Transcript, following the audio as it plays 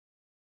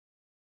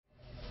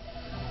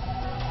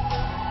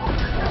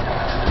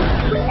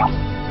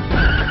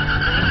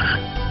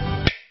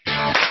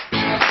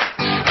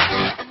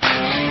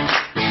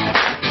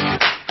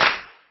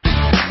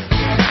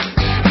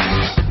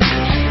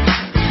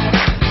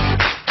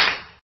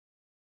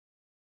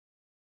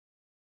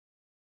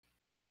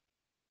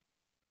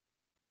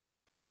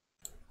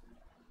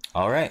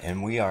All right,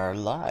 and we are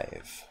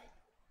live.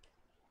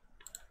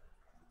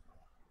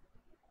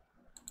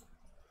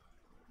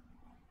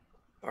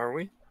 Are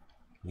we?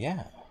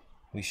 Yeah,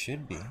 we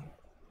should be.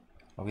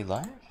 Are we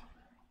live?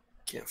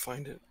 Can't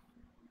find it.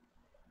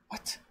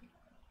 What?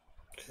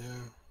 Yeah,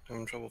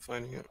 having trouble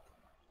finding it.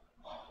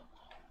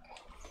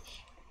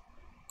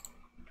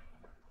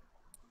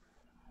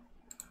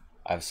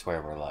 I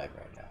swear we're live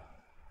right now.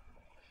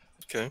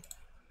 Okay.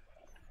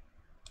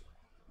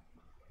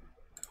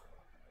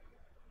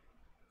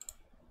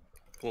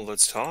 Well,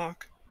 let's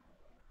talk.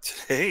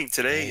 Today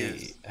Hey.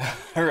 is.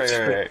 All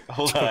right.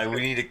 Hold on,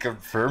 we need to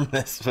confirm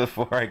this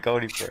before I go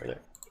any further.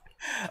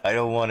 I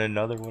don't want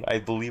another one. I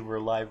believe we're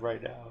live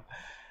right now.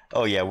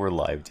 Oh yeah, we're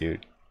live,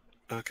 dude.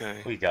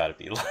 Okay. We gotta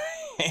be live.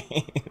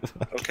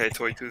 Okay,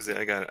 Toy Tuesday.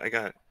 I got it. I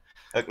got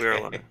it. We are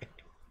Okay. live.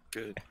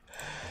 Good.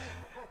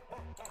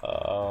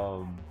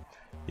 Um,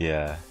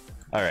 yeah.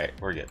 All right,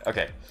 we're good.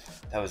 Okay,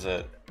 that was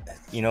a.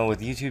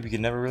 With YouTube, you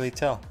can never really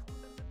tell.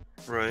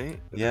 Right?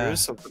 Yeah. There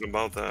is something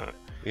about that.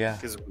 Yeah.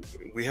 Because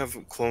we have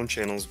clone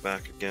channels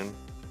back again.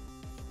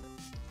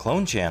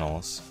 Clone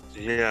channels.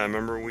 Yeah, I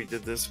remember we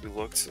did this. We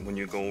looked, and when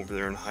you go over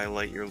there and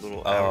highlight your little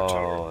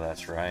avatar. Oh,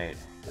 that's right.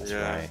 That's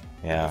Yeah. right.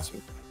 We Yeah. got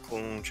some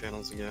clone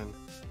channels again.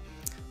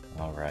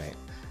 All right.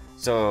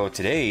 So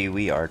today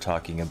we are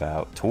talking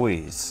about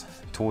toys.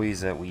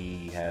 Toys that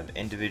we have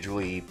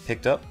individually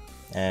picked up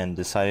and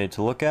decided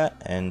to look at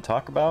and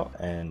talk about.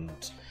 And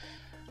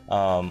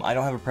I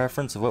don't have a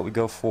preference of what we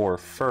go for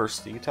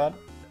first. Do you, Todd?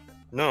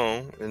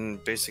 No,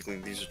 and basically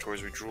these are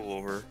toys we drool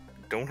over,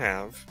 don't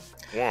have,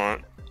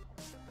 want.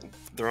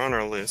 They're on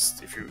our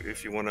list.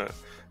 If you want to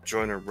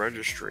join a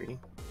registry,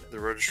 the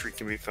registry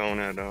can be found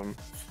at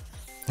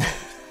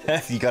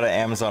You got an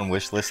Amazon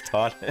wish list,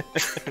 Todd?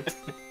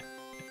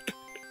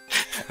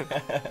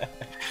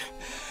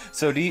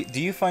 So do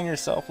you find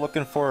yourself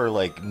looking for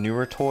like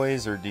newer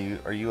toys, or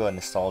are you a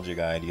nostalgia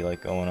guy? Do you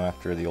like going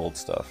after the old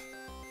stuff?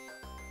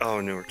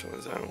 newer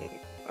toys.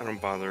 I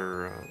don't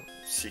bother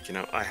seeking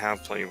out. I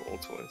have plenty of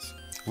old toys.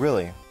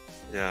 Really?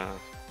 Yeah.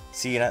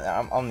 See, and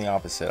I'm the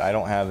opposite. I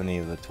don't have any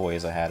of the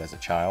toys I had as a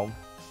child,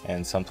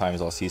 and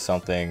sometimes I'll see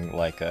something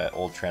like an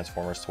old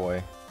Transformers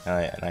toy,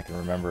 and I can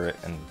remember it,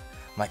 and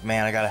I'm like,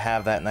 man, I gotta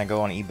have that, and I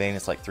go on eBay and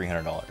it's like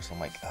 $300. I'm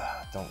like,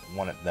 I don't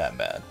want it that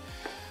bad.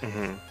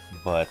 Mhm.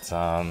 But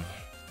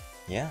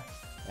yeah,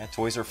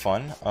 toys are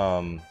fun.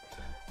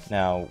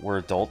 Now we're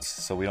adults,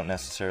 so we don't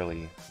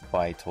necessarily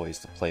buy toys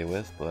to play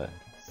with, but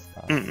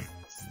Mm.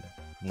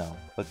 no,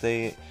 but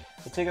they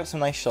take up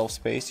some nice shelf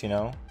space, you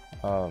know.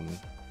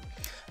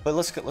 But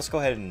let's go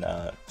ahead and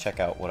check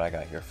out what I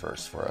got here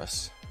first for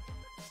us.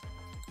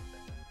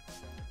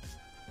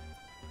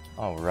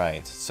 All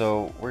right,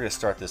 so we're gonna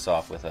start this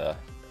off with a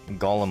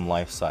Gollum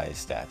life-size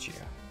statue.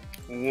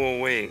 Whoa,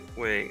 wait,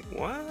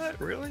 what?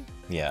 Really?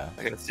 Yeah.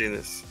 I gotta see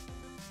this.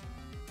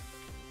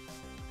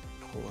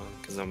 Hold on,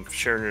 because I'm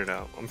sharing it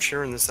out. I'm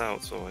sharing this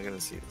out, so I gotta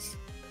see this.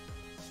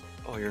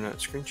 Oh, you're not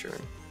screen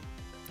sharing.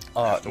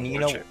 I have to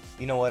watch it.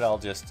 You know what? I'll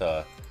just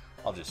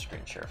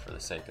screen share for the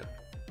sake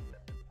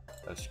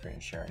of screen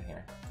sharing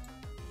here.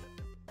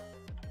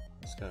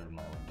 Let's go to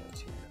my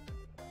windows here,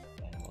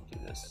 and we'll do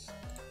this.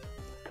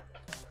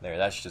 There,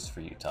 that's just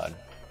for you, Todd.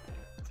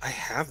 I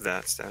have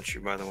that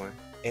statue, by the way.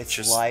 It's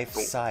Just life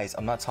don't- size.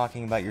 I'm not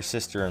talking about your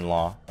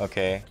sister-in-law,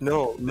 okay?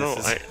 No, This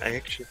is- I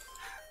actually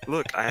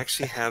look. I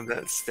actually have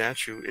that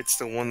statue. It's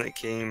the one that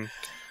came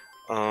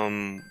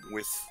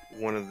with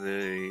one of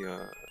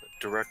the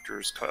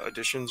director's cut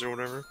editions or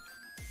whatever.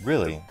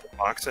 Really?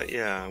 Box set,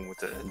 yeah, with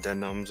the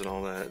addendums and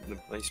all that, the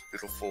nice,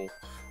 beautiful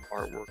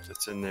artwork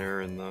that's in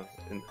there, yeah,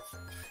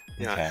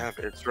 Okay. I have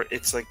it.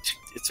 It's like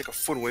a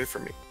foot away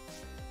from me.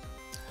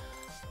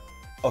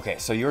 Okay,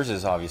 so yours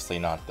is obviously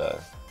not the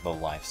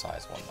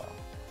life-size one though.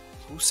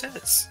 Who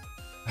says?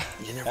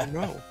 You never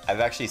know. I've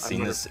actually seen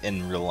never- this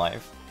in real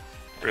life.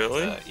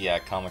 Really? Yeah,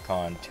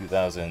 Comic-Con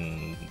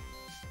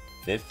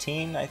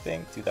 2015, I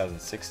think,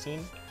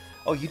 2016.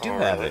 Oh, you do Oh,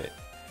 have really? it.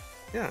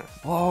 Yeah.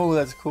 Whoa,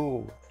 that's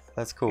cool.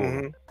 That's cool.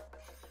 Mhm.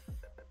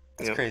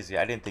 That's Yep. crazy.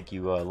 I didn't think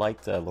you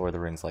liked Lord of the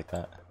Rings like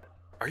that.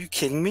 Are you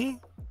kidding me?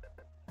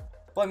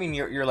 Well, I mean,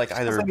 you're like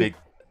either a Sounds big.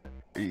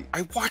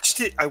 I watched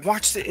it. I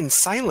watched it in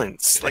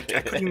silence. Like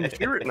I couldn't even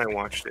hear it, and I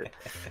watched it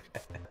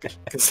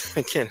because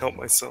I can't help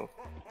myself.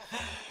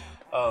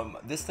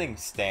 This thing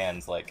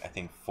stands like I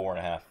think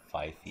 4.5,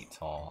 5 feet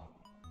tall.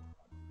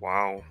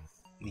 Wow.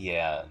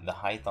 Yeah, the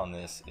height on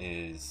this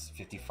is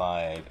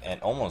 55 and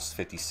almost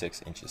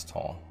 56 inches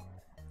tall.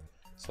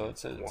 So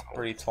it's a Wow.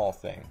 pretty tall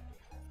thing.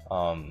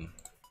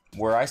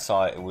 Where I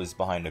saw it, it was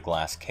behind a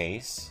glass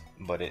case,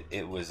 but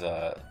it was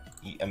I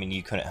mean,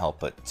 you couldn't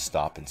help but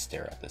stop and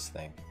stare at this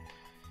thing.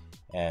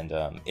 And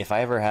if I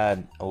ever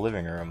had a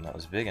living room that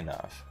was big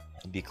enough,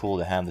 it'd be cool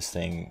to have this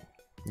thing,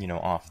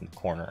 off in the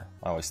corner.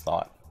 I always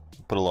thought,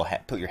 put a little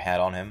put your hat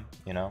on him,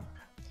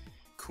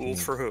 Cool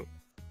for who?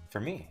 for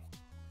me.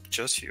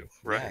 Just you,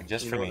 right? Yeah,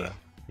 just You for know me. that.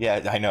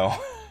 Yeah, I know.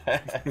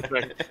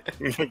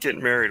 You're not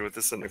getting married with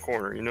this in the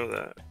corner. You know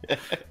that.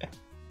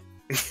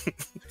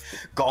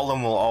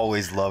 Gollum will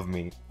always love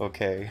me.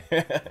 Okay.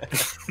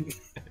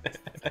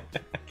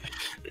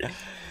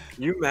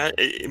 You mad?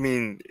 I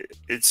mean,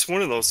 it's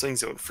one of those things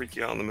that would freak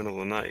you out in the middle of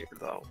the night,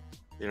 though.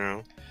 You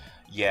know?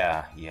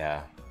 Yeah,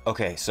 yeah.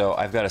 Okay, so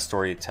I've got a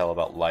story to tell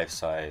about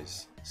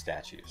life-size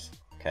statues.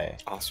 Okay.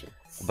 Awesome.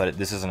 But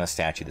this isn't a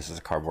statue. This is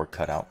a cardboard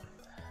cutout.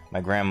 My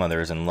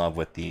grandmother is in love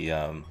with the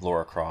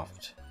Laura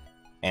Croft,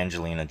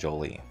 Angelina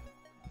Jolie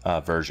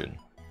version.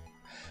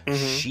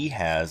 Mm-hmm. She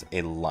has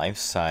a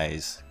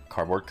life-size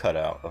cardboard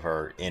cutout of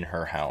her in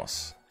her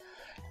house.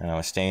 And I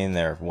was staying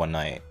there one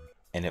night,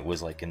 and it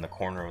was like in the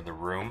corner of the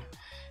room.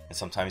 And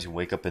sometimes you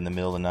wake up in the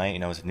middle of the night, you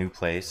know, it's a new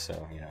place,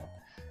 so, you know.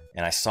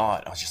 And I saw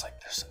it, I was just like,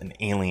 there's an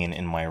alien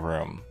in my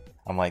room.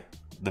 I'm like,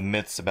 the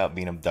myths about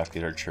being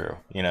abducted are true,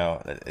 you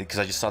know, because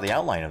I just saw the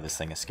outline of this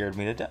thing. It scared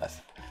me to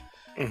death.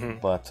 Mm-hmm.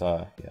 But,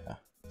 yeah.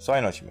 So I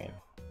know what you mean.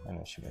 I know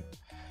what you mean.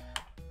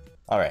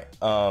 All right.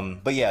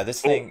 But yeah,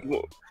 this thing...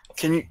 Well,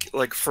 can you,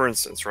 like, for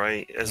instance,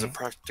 right, as a Mhm.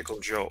 practical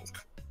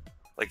joke,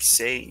 like,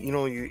 say, you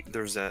know,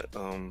 there's that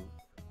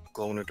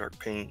glow-in-the-dark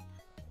paint,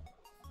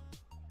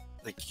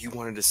 like, you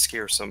wanted to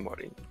scare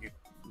somebody, you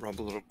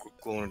rub a little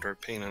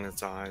glow-in-the-dark paint on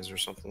its eyes or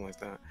something like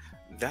that.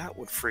 That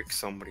would freak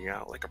somebody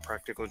out, like a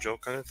practical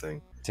joke kind of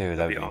thing. Dude,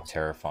 that'd be awesome.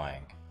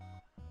 terrifying.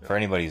 Yeah. For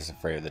anybody who's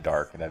afraid of the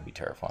dark, that'd be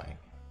terrifying.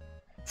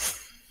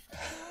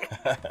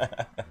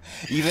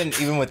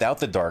 even without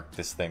the dark,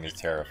 this thing is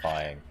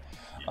terrifying.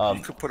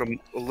 You could put a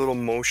little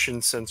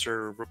motion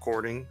sensor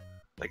recording,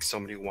 like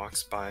somebody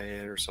walks by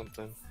it or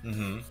something.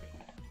 Mm-hmm.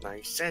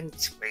 Nice and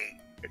sweet.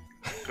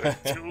 Good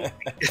to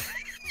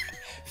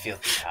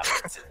Filthy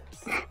habits.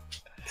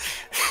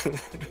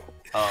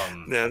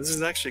 Yeah, this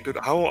is actually good.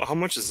 How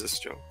much is this,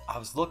 Joe? I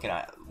was looking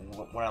at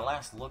when I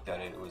last looked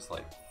at it, it was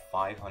like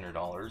 $500,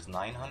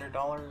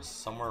 $900,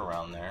 somewhere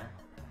around there.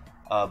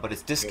 But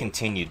it's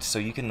discontinued, so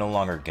you can no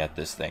longer get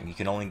this thing. You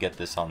can only get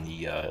this on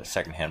the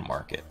secondhand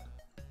market.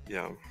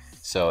 Yeah.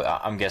 So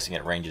I'm guessing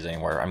it ranges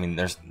anywhere. I mean,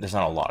 there's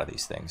not a lot of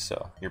these things,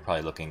 so you're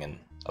probably looking in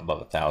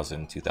above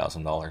 $1,000,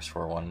 $2,000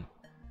 for one.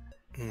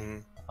 Mm-hmm.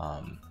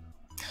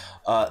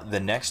 The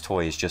next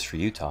toy is just for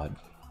you, Todd.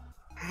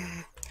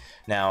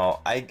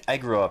 Now, I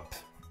grew up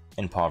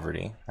in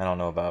poverty. I don't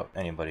know about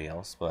anybody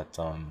else, but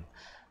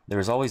there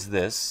was always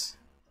this,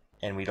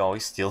 and we'd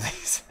always steal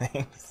these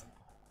things.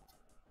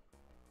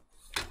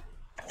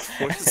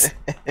 What is...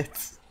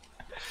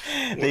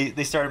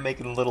 They started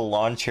making little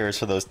lawn chairs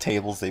for those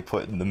tables they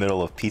put in the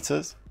middle of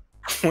pizzas.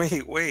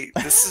 Wait.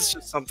 This is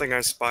just something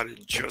I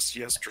spotted just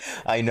yesterday.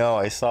 I know,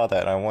 I saw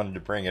that, and I wanted to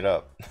bring it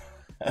up.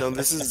 No,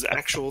 this is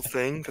actual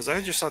thing, because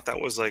I just thought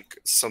that was like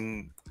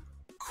some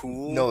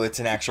cool... No, it's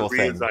an actual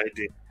thing.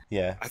 idea.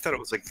 Yeah. I thought it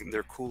was like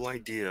their cool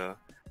idea.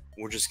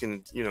 We're just gonna,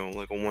 you know,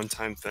 like a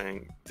one-time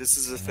thing. This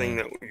is a thing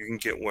that you can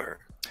get where?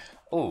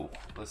 Oh,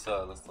 let's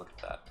look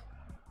at that.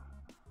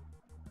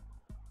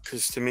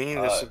 Because to me,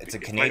 this It's a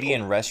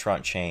Canadian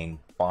restaurant chain,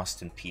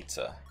 Boston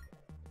Pizza.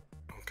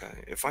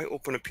 Okay, if I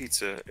open a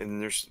pizza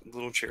and there's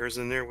little chairs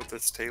in there with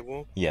this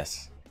table,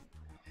 Yes.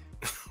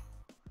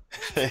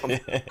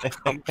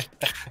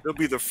 it'll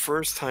be the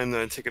first time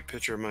that I take a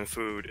picture of my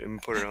food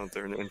and put it out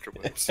there in the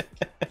interwebs.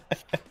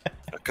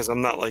 Because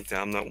I'm not like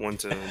that. I'm not one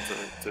to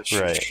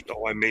Right.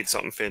 oh, I made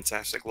something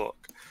fantastic look.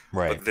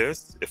 Right. But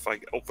this, if I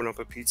open up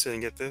a pizza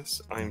and get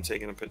this, I'm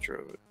taking a picture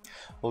of it.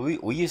 Well,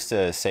 we used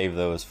to save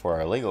those for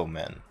our Lego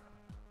men.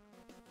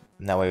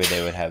 And that way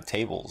they would have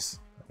tables,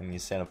 and you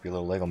stand up your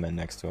little Lego men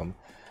next to them.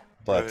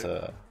 But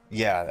Right.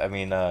 yeah, I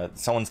mean,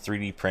 someone's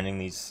 3D printing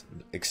these,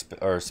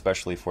 or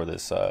especially for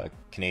this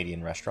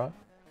Canadian restaurant,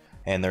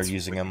 and they're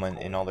using them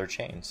in all their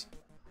chains.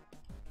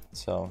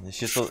 So it's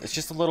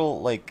just a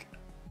little like,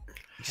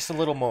 just a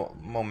little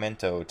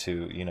memento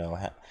to, you know,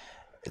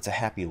 it's a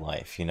happy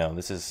life. You know,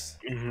 this is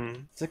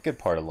it's a good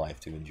part of life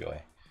to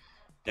enjoy.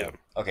 Yeah.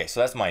 Okay, so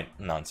that's my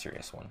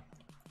non-serious one.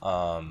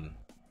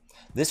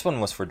 This one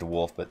was for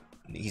DeWolf, but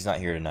he's not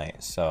here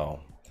tonight.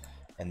 So,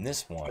 and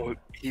this one, Oh,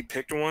 he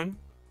picked one?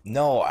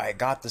 no, I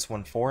got this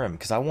one for him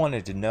because I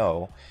wanted to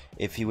know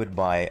if he would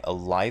buy a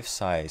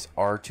life-size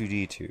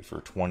R2-D2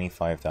 for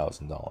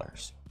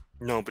 $25,000.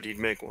 No, but he'd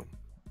make one.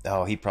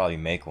 Oh, he'd probably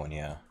make one,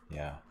 yeah.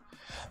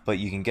 But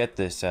you can get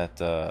this at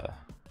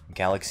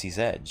Galaxy's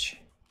Edge,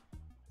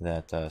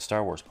 that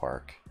Star Wars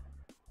park.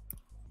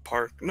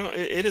 No,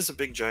 it is a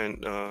big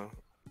giant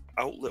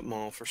outlet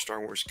mall for Star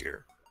Wars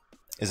gear.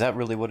 Is that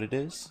really what it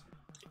is?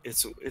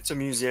 It's a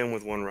museum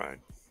with one ride.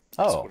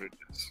 That's Oh, what it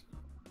is.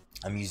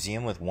 a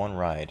museum with one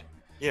ride.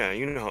 Yeah,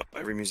 you know how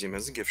every museum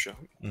has a gift shop.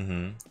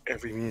 Mm-hmm.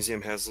 Every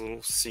museum has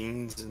little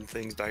scenes and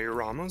things,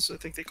 dioramas, I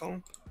think they call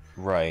them.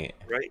 Right.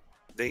 Right?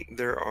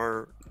 There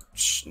are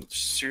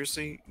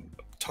seriously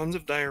tons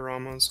of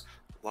dioramas,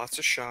 lots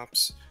of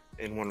shops,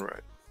 and one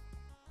ride.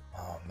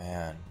 Oh,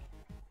 man.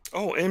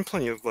 Oh, and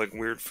plenty of like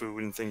weird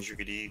food and things you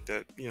could eat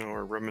that, you know,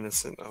 are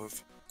reminiscent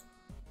of,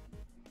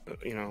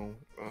 you know,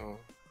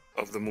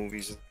 of the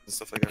movies and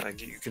stuff like that.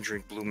 Like, you can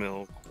drink blue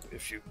milk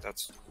if you.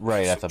 That's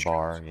Right, so at the cheap.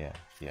 bar,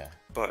 yeah.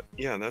 But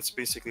yeah, that's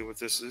basically what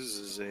this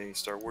is a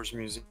Star Wars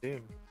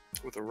museum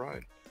with a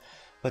ride.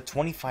 But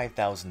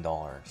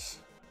 $25,000.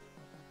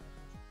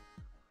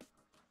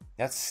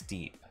 That's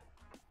steep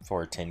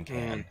for a tin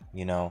can,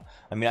 you know?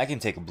 I mean, I can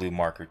take a blue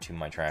marker to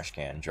my trash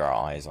can,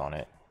 draw eyes on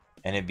it,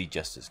 and it'd be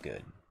just as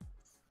good.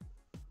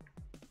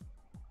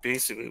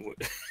 Basically,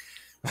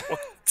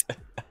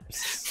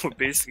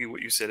 basically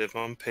what you said, if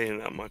I'm paying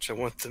that much, I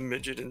want the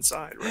midget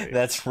inside, right?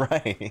 That's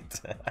right.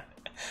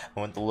 I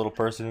want the little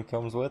person who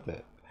comes with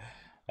it.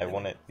 I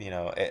want it, you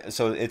know,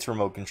 so it's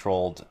remote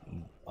controlled.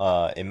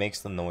 It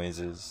makes the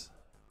noises,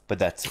 but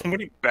that's How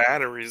many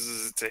batteries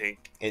does it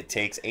take? it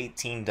takes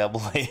 18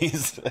 double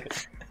A's.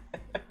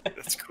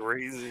 That's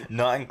crazy.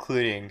 Not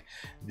including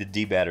the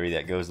D battery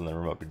that goes in the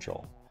remote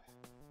control.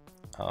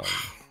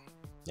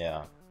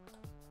 Yeah.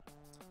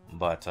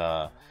 But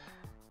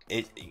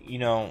it, you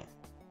know,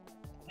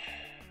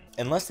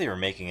 unless they were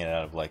making it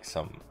out of like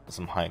some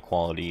high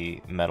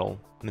quality metal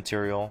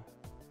material,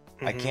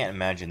 I can't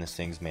imagine this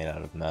thing's made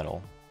out of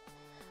metal.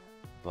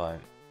 But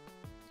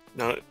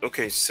now,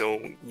 okay,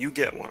 so you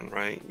get one,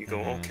 right? You go,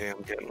 okay,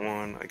 I'm getting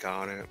one. I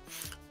got it.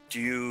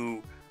 Do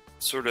you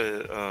sort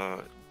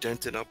of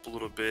dent it up a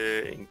little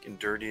bit and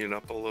dirty it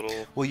up a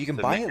little? well, you can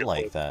to buy make it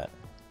like that.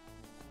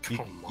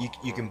 Come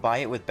You can on. buy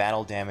it with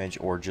battle damage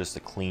or just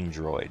a clean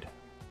droid.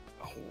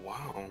 Oh,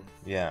 wow.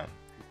 Yeah.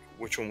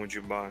 Which one would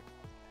you buy?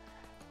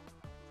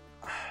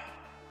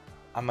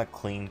 I'm a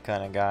clean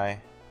kind of guy.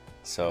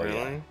 So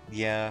Really?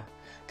 yeah.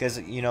 Because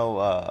you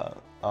know,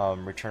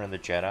 Return of the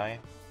Jedi.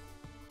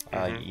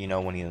 You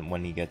know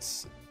when he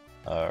gets,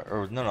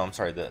 or no, I'm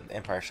sorry, the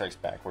Empire Strikes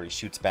Back, where he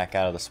shoots back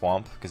out of the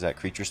swamp because that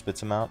creature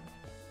spits him out,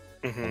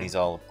 and he's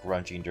all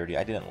grungy and dirty.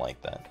 I didn't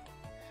like that.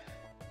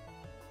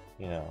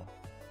 You know,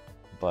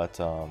 but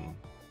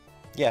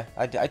yeah,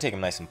 I take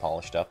him nice and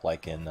polished up,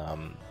 like in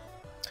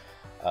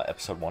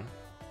Episode 1.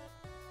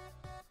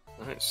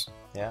 Nice.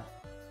 Yeah.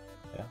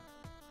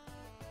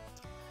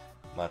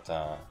 But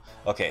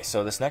okay,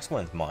 so this next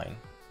one's mine,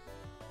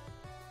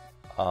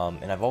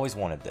 and I've always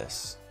wanted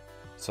this.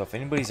 So if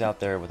anybody's out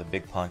there with a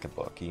big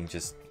pocketbook, you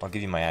can I'll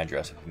give you my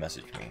address if you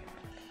message me.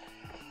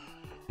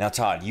 Now,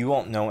 Todd, you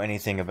won't know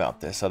anything about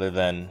this other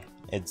than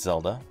it's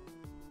Zelda.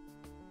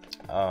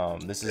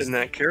 This is And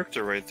that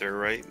character right there,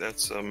 right?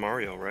 That's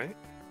Mario, right?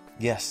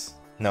 yes,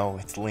 no,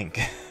 it's Link.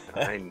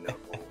 I know.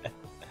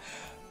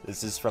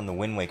 This is from the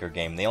Wind Waker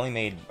game. They only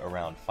made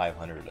around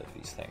 500 of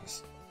these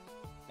things.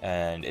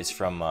 And it's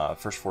from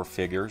First Four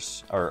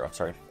Figures, or I'm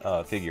sorry,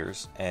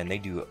 Figures, and they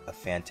do a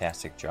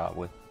fantastic job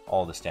with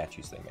all the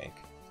statues they make.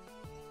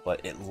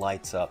 But it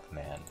lights up,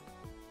 man.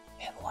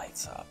 It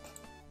lights up.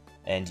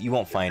 And you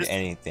won't find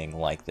anything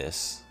like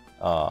this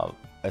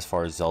as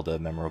far as Zelda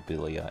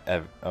memorabilia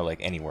or like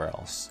anywhere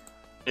else.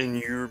 And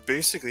you're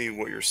basically,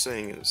 what you're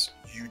saying is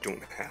you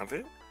don't have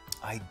it?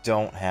 I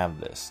don't have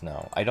this.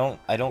 No, I don't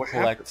What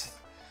collect.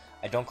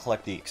 I don't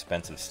collect the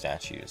expensive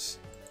statues.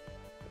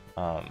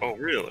 Oh,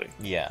 really?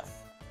 Yeah.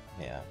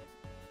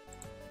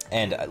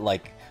 And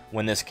like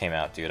when this came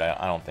out, dude,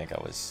 I don't think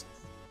I was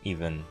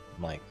even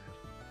like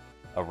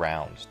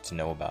around to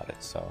know about it.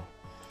 So,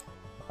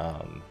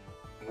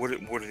 What do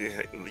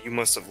you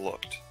must have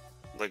looked.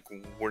 Like,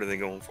 what are they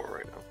going for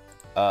right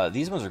now?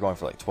 these ones are going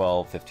for like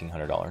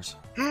 $1,200-$1,500.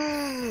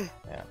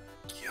 Yeah.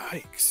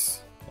 Yikes.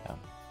 Yeah.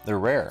 They're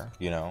rare,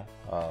 you know.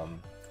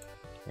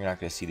 You're not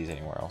gonna see these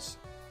anywhere else,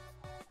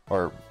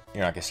 or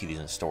you're not gonna see these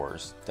in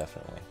stores,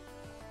 definitely.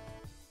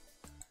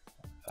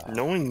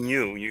 Knowing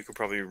you could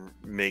probably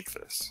make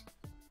this.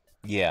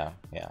 Yeah,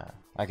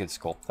 I could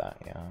sculpt that,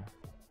 yeah.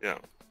 Yeah.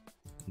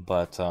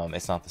 But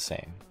it's not the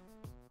same.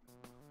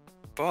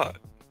 But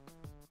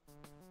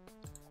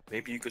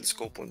maybe you could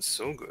sculpt one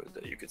so good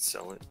that you could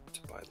sell it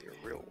to buy the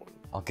real one.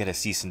 I'll get a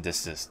cease and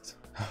desist.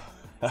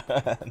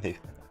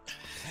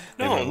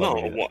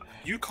 No.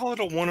 You call it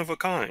a one of a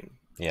kind.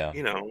 Yeah.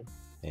 You know.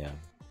 Yeah.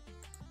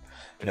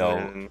 And No,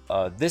 then-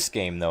 this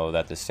game though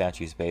that the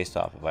statue's based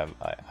off of,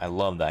 I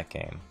love that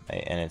game,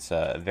 and it's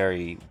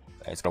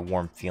it's got a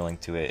warm feeling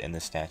to it, and the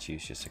statue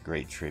is just a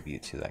great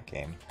tribute to that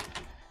game.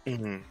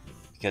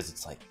 Because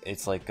it's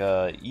like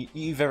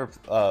you've ever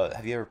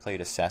have you ever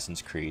played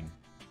Assassin's Creed?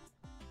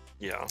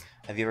 Yeah.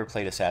 Have you ever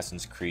played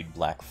Assassin's Creed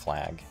Black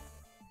Flag?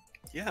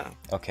 Yeah.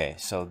 Okay,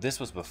 so this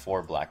was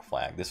before Black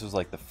Flag. This was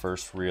like the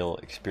first real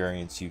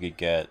experience you could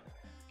get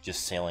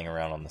just sailing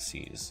around on the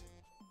seas.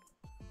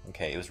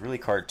 Okay, it was really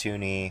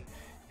cartoony,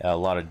 a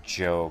lot of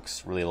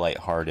jokes, really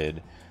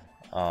lighthearted,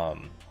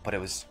 but it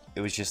was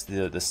just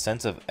the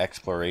sense of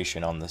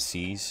exploration on the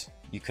seas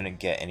you couldn't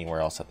get anywhere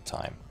else at the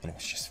time, and it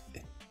was just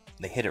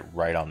they hit it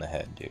right on the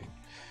head,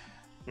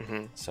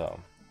 dude. So,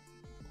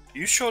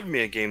 You showed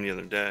me a game the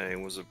other day.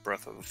 Was it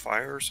Breath of the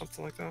Fire or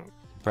something like that?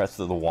 Breath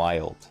of the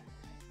Wild.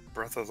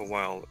 Breath of the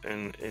Wild,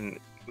 and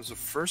it was the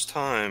first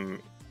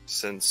time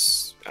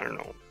since, I don't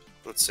know,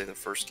 let's say the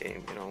first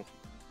game, you know,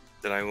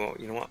 that I will,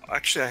 you know what,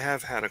 actually I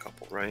have had a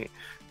couple, right?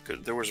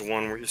 There was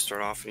one where you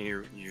start off and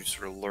you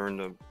sort of learn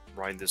to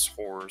ride this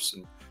horse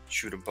and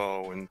shoot a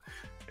bow,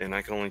 and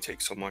I can only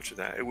take so much of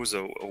that. It was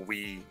a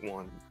Wii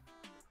one,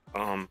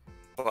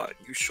 but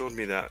you showed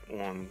me that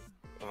one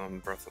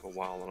Breath of the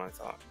Wild, and I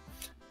thought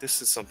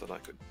this is something I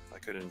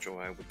could enjoy.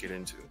 I would get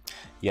into.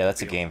 Yeah,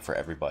 that's a game for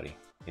everybody.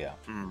 Yeah,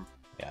 Mm.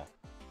 yeah,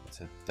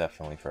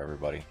 definitely for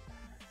everybody.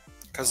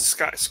 Because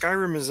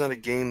Skyrim is not a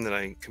game that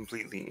I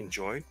completely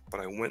enjoyed, but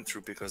I went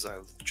through because I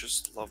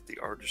just loved the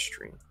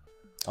artistry.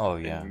 Oh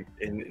yeah,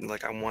 and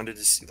like I wanted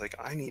to see, like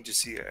I need to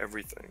see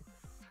everything,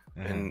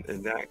 and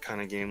that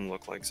kind of game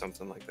looked like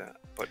something like that.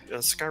 But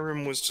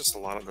Skyrim was just a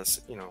lot of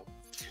this, you know.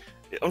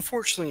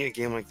 Unfortunately, a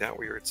game like that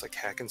where it's like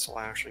hack and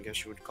slash, I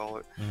guess you would call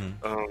it,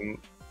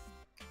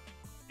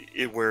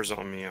 it wears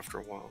on me after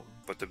a while.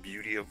 But the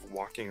beauty of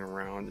walking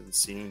around and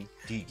seeing.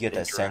 Do you get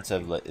that sense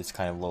of like, it's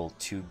kind of a little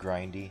too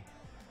grindy,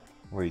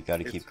 where you got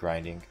to keep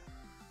grinding?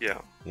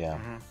 Yeah. Yeah.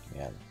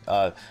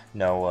 Yeah.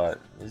 No,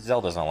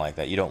 Zelda's not like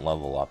that. You don't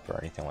level up or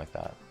anything like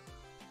that.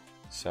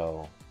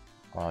 So,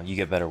 you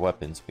get better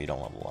weapons, but you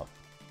don't level up.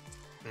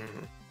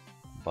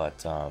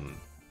 But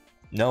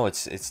no,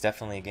 it's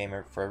definitely a game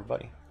for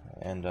everybody,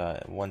 and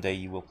one day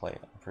you will play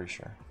it. I'm pretty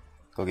sure.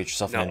 Go get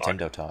yourself a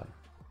Nintendo, Todd.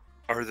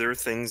 Are there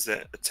things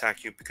that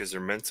attack you because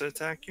they're meant to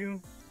attack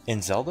you? In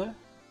Zelda?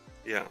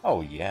 Yeah.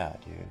 Oh yeah,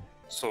 dude.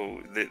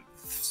 So that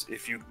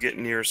if you get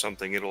near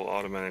something, it'll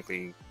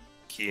automatically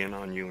key in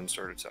on you and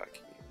start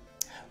attacking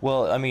you.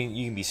 Well, I mean,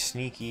 you can be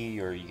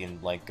sneaky, or you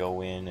can like go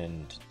in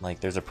and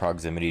like there's a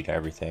proximity to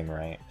everything,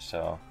 right?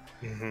 So,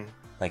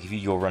 like if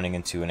you go running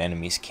into an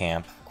enemy's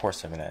camp, of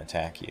course they're gonna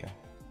attack you.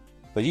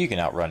 But you can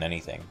outrun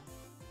anything.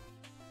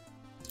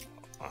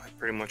 I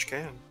pretty much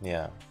can.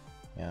 Yeah,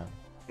 yeah.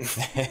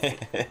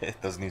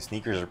 Those new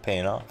sneakers are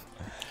paying off.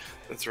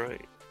 That's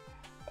right.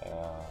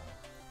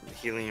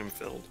 Helium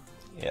filled.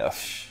 Yeah,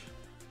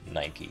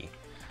 Nike.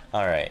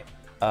 All right,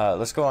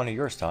 let's go on to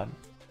yours, Todd.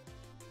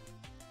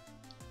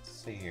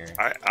 Let's see here.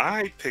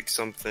 I picked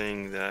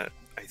something that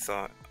I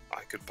thought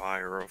I could buy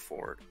or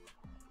afford.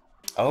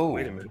 Oh,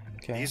 wait a minute.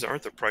 Okay. These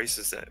aren't the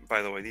prices that.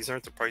 By the way, these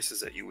aren't the prices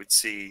that you would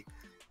see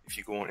if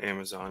you go on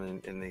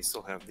Amazon and they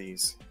still have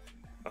these.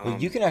 Well,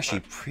 you can actually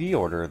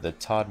pre-order the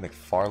Todd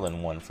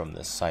McFarlane one from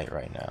this site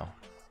right now.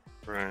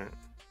 Right.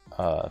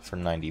 For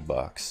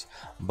 $90.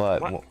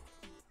 But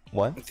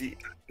what?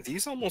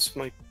 These almost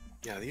might.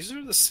 Yeah, these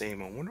are the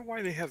same. I wonder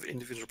why they have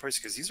individual prices,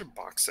 because these are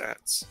box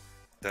sets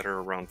that are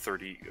around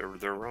 30 or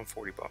they're around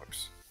 $40.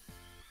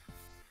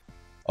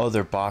 Oh,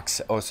 they're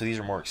box. Oh, so these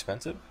are more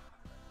expensive?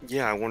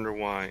 Yeah, I wonder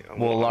why.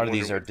 Well, a lot of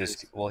these are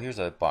just. Well, here's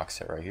a box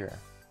set right here.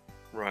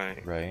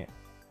 Right. Right.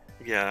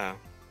 Yeah.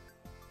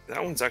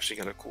 That one's actually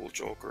got a cool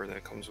Joker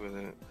that comes with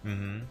it.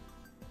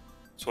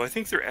 So I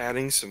think they're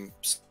adding some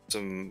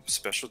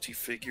specialty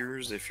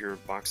figures if you're a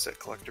box set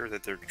collector,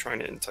 that they're trying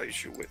to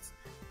entice you with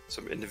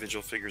some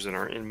individual figures that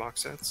aren't in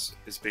box sets,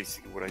 is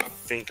basically what I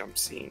think I'm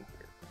seeing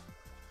here.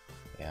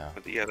 Yeah.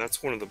 But yeah,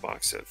 that's one of the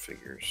box set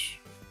figures.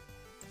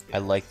 I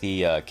like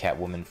the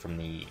Catwoman from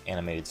the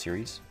animated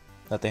series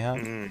that they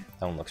have. That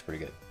one looks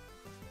pretty good.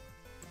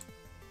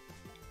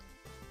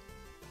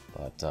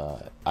 But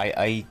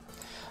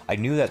I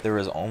knew that there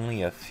was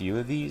only a few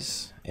of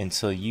these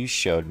until you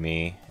showed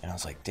me, and I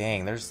was like,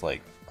 dang, there's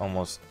like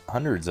almost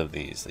hundreds of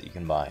these that you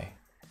can buy.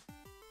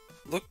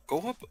 Look, go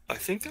up. I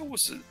think that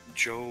was a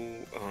Joe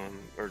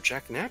or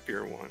Jack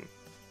Napier one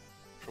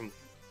from.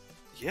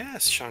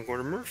 Yes, Sean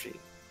Gordon Murphy.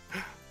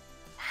 Wow,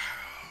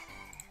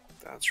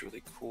 that's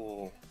really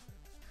cool.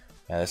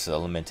 Yeah, this is a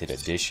limited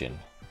edition.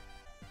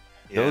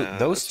 Yeah,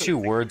 those two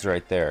words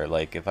right there,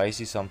 like if I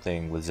see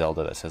something with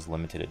Zelda that says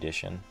limited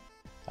edition,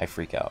 I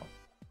freak out.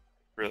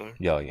 Really?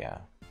 Oh yeah.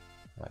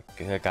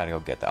 Like I gotta go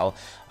get that.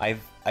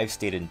 I've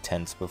stayed in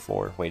tents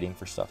before, waiting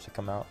for stuff to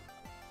come out.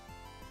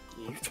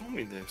 You told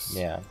me this.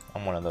 Yeah,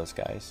 I'm one of those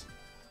guys.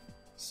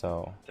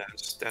 So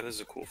that is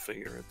a cool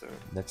figure right there.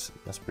 That's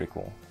pretty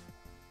cool.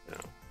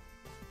 Yeah.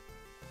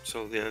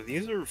 So yeah,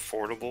 these are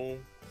affordable.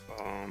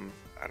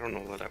 I don't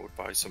know that I would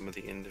buy some of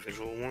the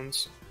individual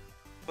ones,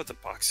 but the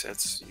box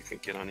sets you can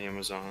get on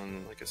Amazon,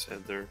 and like I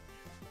said, they're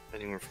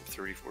anywhere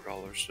from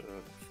 $34 to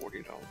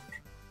 $40.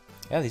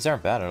 Yeah, these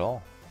aren't bad at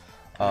all.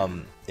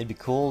 It'd be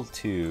cool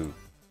to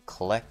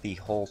collect the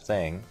whole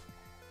thing,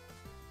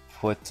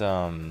 put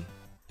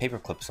paper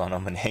clips on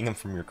them, and hang them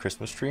from your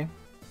Christmas tree.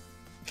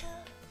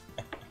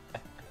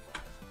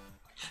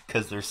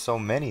 Because there's so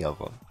many of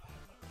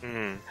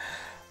them.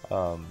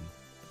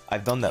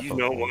 I've done that before.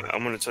 You know what?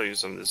 I'm going to tell you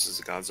something. This is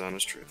the God's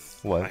honest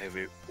truth. What? I have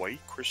a white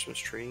Christmas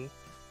tree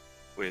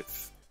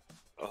with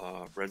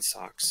Red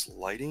Sox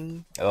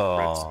lighting,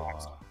 Red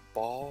Sox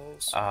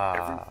balls,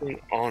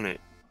 everything on it.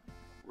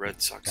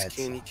 Red Sox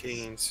candy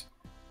canes.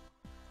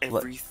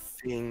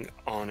 Everything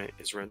on it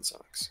is Red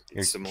Sox.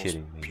 It's the most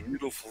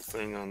beautiful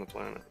thing on the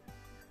planet.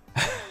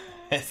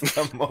 It's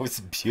the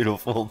most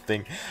beautiful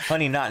thing.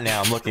 Honey, not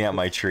now. I'm looking at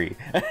my tree.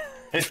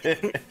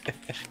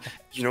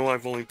 You know,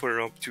 I've only put it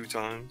up 2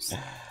 times.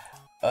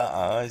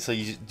 So do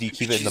you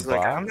keep it in the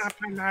box? I'm not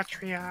putting that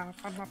tree up.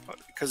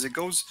 Because it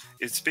goes.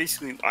 It's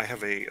basically. I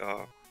have a.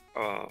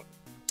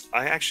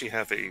 I actually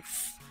have a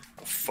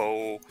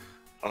faux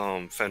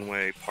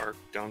Fenway Park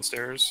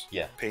downstairs.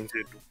 Yeah.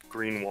 Painted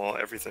green wall,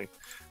 everything.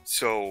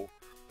 So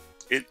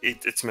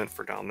it's meant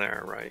for down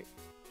there, right?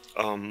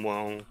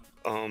 Well,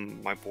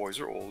 my boys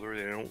are older.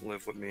 They don't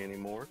live with me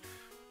anymore,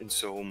 and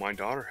so my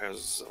daughter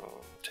has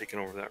taken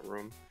over that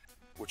room,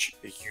 which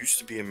it used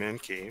to be a man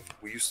cave.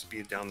 We used to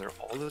be down there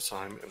all the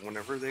time, and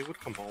whenever they would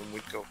come home,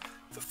 we'd go,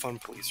 "The fun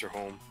police are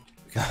home.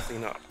 We gotta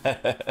clean up."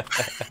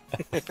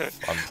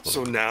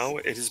 So now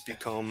it has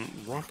become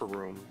romper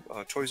room.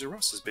 Toys R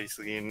Us is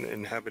basically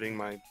inhabiting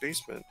my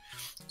basement,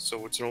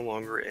 so it's no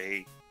longer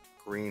a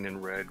green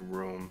and red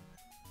room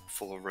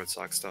full of Red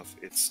Sox stuff.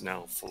 It's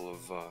now full of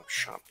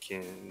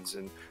Shopkins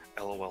and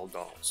LOL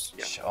dolls.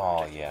 Yeah.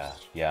 Oh yeah,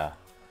 yeah.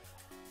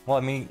 Well,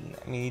 I mean,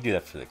 you do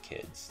that for the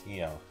kids,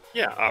 you know.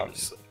 Yeah,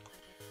 obviously.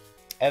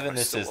 Evan, I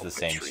this still is love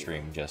the my same tree.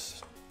 stream,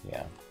 just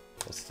yeah.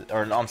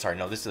 Or no, I'm sorry,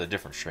 no, this is a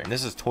different stream.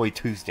 This is Toy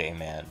Tuesday,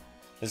 man.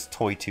 This is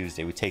Toy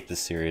Tuesday. We take this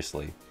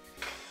seriously.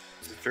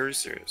 It's very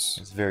serious.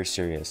 It's very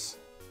serious.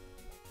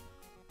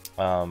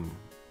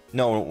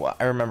 No,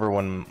 I remember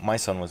when my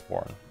son was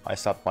born, I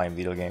stopped buying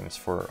video games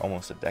for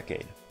almost a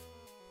decade.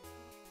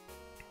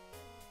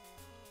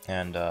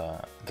 And,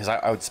 because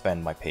I would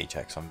spend my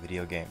paychecks on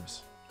video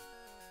games.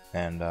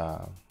 And,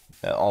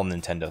 all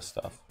Nintendo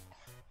stuff.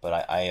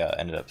 But I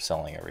ended up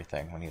selling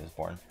everything when he was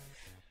born.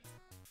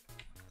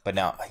 But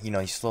now, you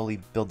know, you slowly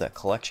build that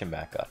collection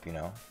back up, you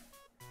know?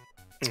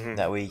 Mhm.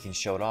 That way you can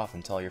show it off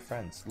and tell your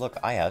friends, look,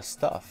 I have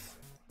stuff.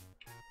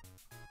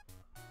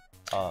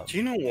 Do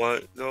you know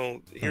what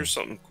though? Here's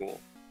something cool,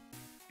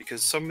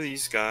 because some of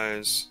these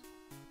guys,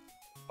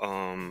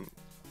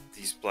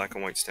 these black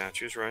and white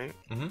statues, right?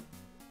 Mm-hmm.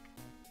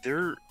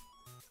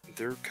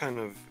 They're kind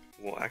of,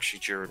 well, actually,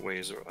 Jared Way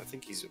is, I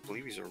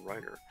believe he's a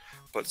writer,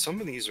 but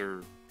some of these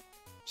are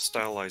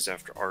stylized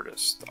after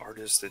artists. The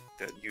artists that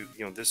you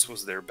know, this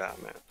was their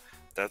Batman.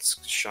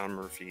 That's Sean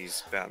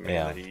Murphy's Batman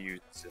Yeah. that he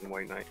used in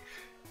White Knight.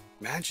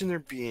 Imagine there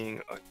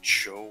being a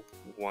Joe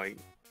White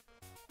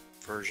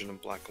version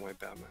of black and white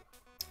Batman.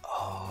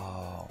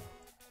 Oh.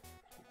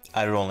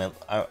 I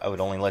would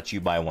only let you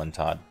buy one,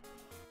 Todd.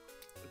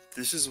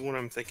 This is what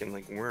I'm thinking.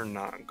 Like, we're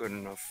not good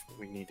enough.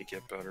 We need to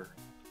get better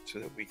so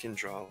that we can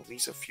draw at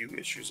least a few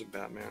issues of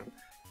Batman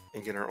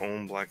and get our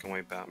own black and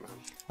white Batman.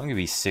 I'm gonna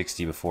be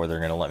 60 before they're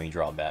gonna let me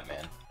draw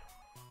Batman.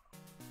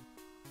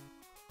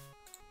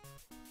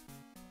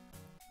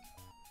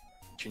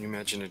 Can you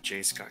imagine a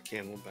J. Scott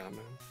Campbell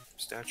Batman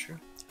statue?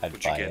 I'd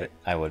Would you buy get it.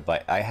 I would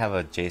buy. I have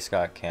a J.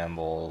 Scott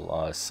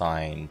Campbell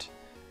signed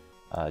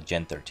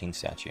Gen 13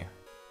 statue.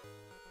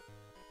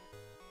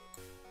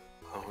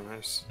 Oh,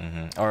 nice.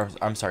 Or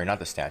I'm sorry, not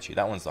the statue.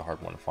 That one's the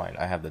hard one to find.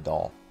 I have the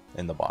doll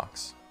in the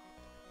box.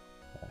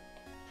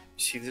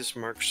 See this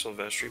Mark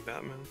Silvestri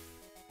Batman?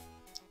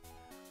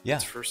 Yeah.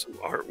 It's for some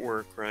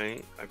artwork,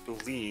 right?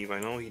 I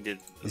know he did.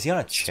 Is he on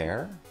a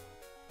chair?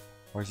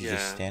 Or is he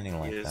just standing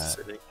like he is that?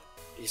 sitting.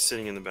 He's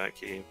sitting in the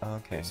Batcave,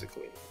 Okay.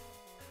 basically.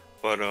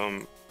 But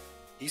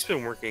he's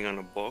been working on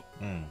a book,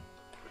 Mm.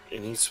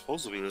 and he's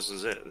supposedly, this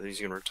is it. He's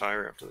gonna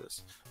retire after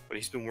this. But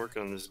he's been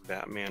working on this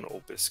Batman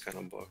opus kind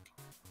of book,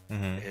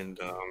 and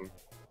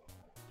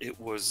it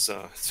was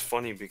it's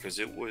funny because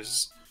it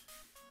was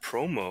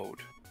promoed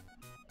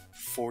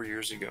 4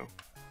 years ago.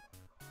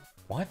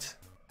 What?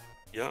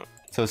 Yeah.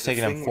 So it's The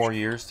taken him thing 4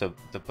 years to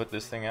put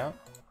this thing out?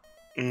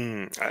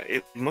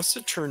 It must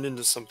have turned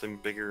into something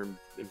bigger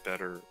and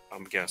better,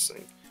 I'm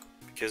guessing,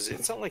 because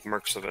it's not like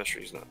Mark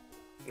Silvestri's not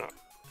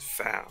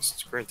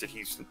fast. Granted,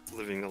 he's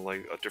living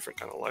a different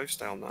kind of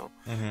lifestyle now,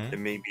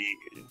 and maybe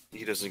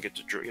he doesn't get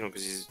to draw, you know,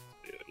 because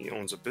he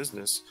owns a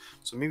business,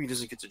 so maybe he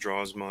doesn't get to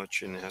draw as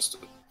much and has to,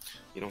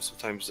 you know,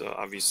 sometimes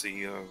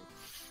obviously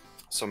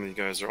some of the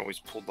guys are always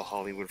pulled to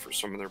Hollywood for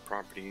some of their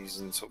properties,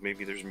 and so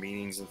maybe there's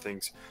meetings and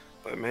things.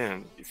 But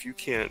man, if you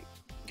can't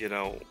get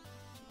out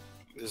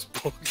this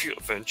book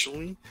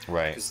eventually,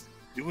 Right. because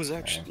it was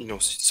actually, you know,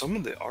 some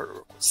of the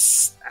artwork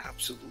was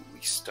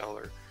absolutely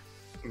stellar.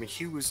 I mean,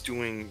 he was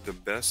doing the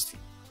best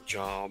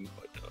job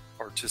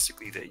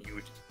artistically that you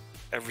would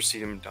ever see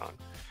him done.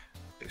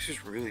 He was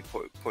just really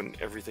putting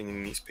everything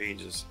in these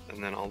pages,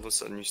 and then all of a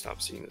sudden you stop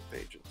seeing the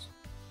pages.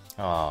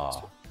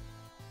 Oh.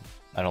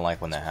 I don't like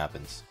when that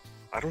happens.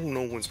 I don't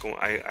know what's going.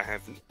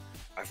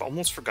 I've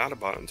almost forgot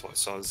about it until I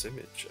saw this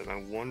image, and I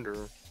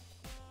wonder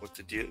what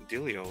the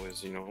dealio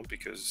is, you know,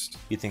 because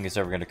You think it's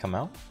ever going to come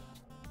out?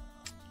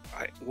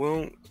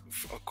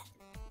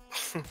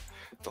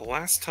 the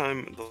last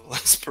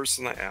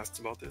person I asked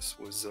about this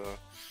was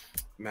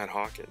Matt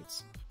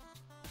Hawkins,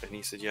 and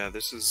he said, yeah,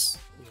 this is,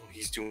 you know,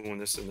 he's doing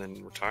this and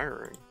then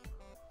retiring.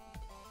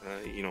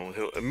 You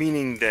know,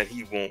 meaning that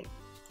he won't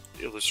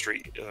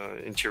illustrate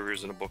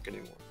interiors in a book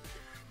anymore.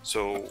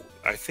 So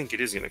I think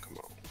it is going to come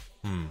out.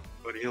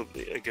 But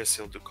I guess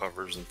he'll do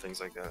covers and things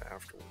like that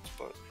afterwards.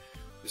 But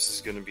this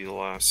is going to be the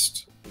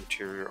last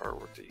interior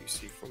artwork that you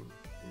see from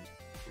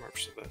Mark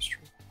Silvestri.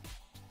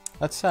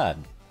 That's sad.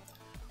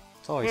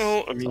 It's always,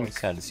 Well, I it's mean, always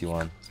sad to see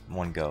one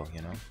go,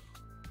 you know?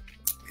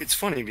 it's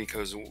funny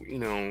because, you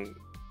know,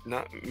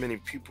 not many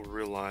people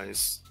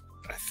realize,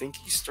 I think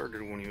he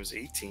started when he was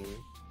 18,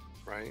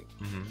 right?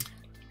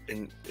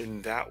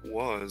 And that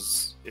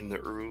was in the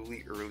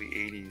early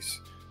 80s.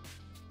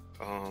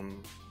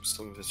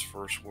 Some of his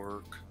first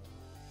work,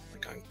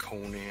 like on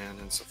Conan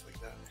and stuff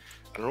like that.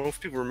 I don't know if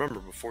people remember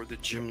before the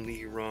Jim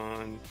Lee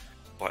run,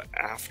 but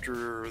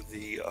after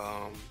the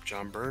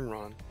John Byrne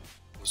run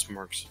was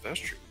Mark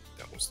Silvestri.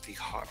 That was the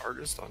hot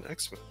artist on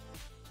X-Men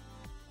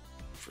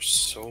for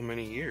so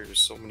many years.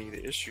 So many of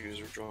the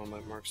issues were drawn by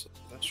Mark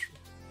Silvestri.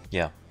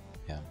 Yeah,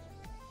 yeah.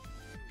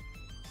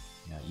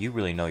 Yeah, you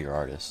really know your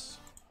artists.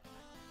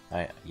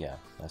 Yeah,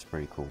 that's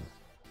pretty cool.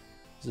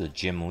 This is a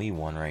Jim Lee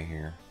one right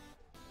here.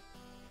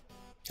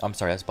 I'm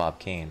sorry, that's Bob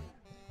Kane.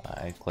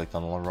 I clicked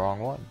on the wrong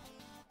one.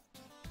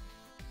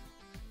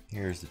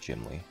 Here's the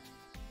Jim Lee.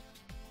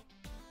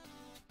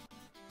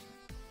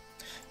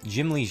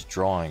 Jim Lee's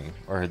drawing,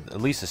 or at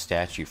least a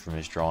statue from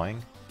his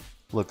drawing,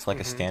 looks like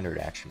a standard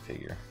action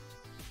figure.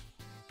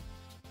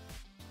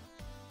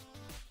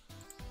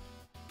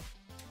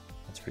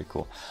 That's pretty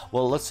cool.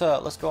 Well, let's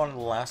go on to the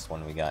last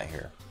one we got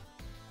here.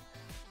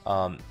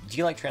 Do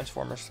you like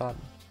Transformers, Todd?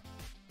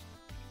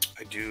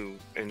 I do,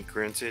 and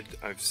granted,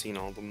 I've seen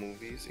all the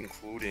movies,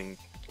 including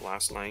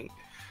last night.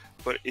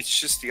 But it's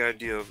just the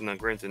idea of, now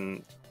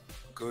granted,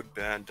 good,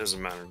 bad,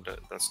 doesn't matter.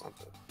 That's not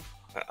the...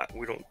 I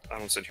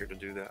don't sit here to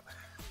do that.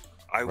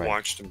 I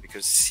watched them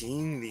because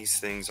seeing these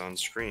things on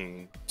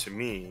screen, to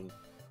me,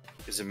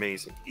 is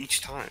amazing.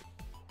 Each time.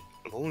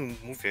 The only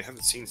movie I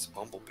haven't seen is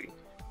Bumblebee.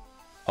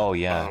 Oh,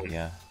 yeah,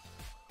 yeah.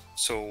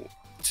 So,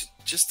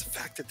 just the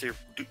fact that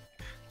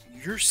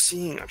you're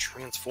seeing a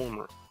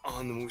Transformer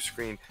on the movie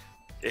screen,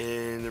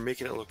 and they're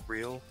making it look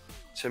real,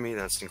 to me,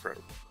 that's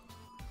incredible.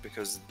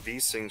 Because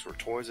these things were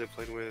toys I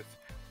played with,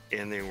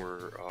 and they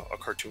were a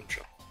cartoon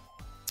show.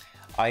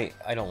 I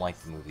don't like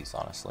the movies,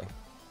 honestly.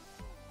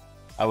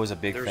 I was a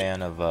big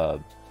fan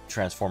of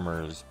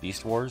Transformers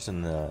Beast Wars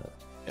in the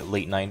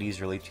late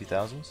 90s, early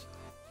 2000s.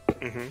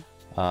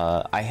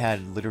 I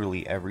had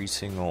literally every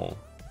single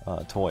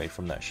toy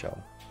from that show.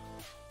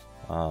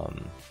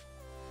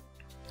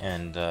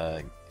 And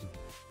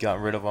got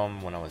rid of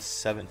them when I was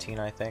 17,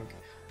 I think.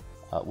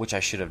 Which I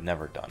should have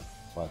never done.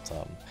 But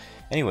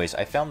anyways,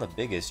 I found the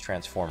biggest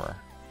Transformer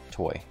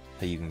toy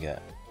that you can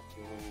get.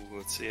 Ooh,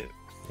 let's see it.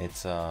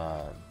 It's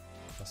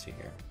let's see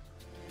here.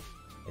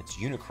 It's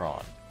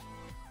Unicron.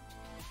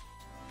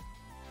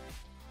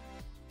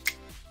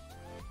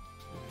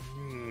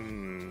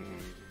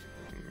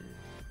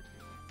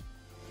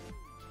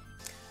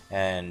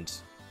 And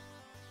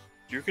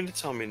you're gonna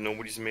tell me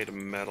nobody's made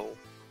a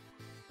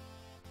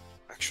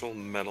actual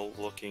metal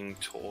looking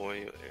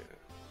toy?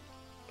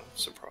 I'm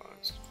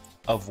surprised.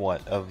 Of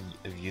what? Of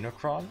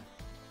Unicron?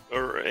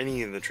 Or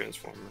any of the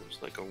Transformers,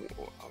 like a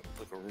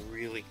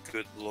really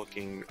good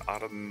looking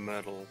out of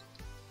metal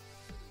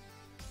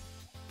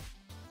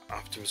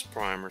Optimus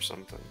Prime or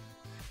something.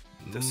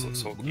 This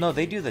looks so cool. No,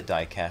 they do the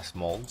die-cast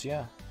molds,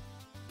 yeah.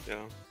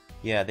 Yeah.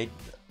 Yeah, they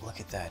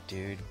look at that,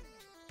 dude.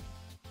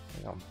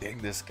 Look how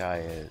big this guy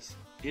is.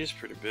 He is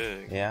pretty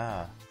big.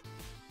 Yeah.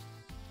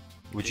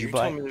 Would you buy?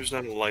 buy? Tell me there's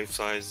not a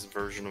life-size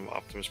version of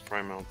Optimus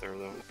Prime out there,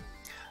 though.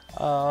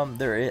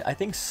 There is. I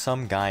think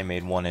some guy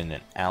made one in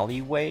an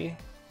alleyway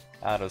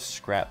out of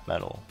scrap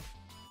metal.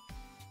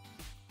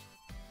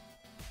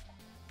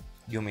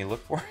 You want me to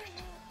look for it?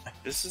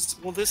 This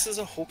is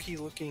a hokey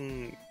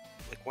looking.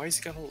 Like, why has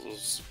he got all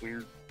those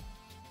weird?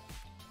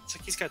 It's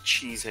like he's got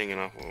cheese hanging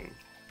off of him.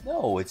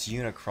 No, it's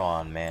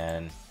Unicron,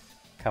 man.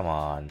 Come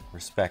on,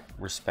 respect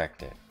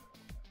it.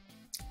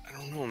 I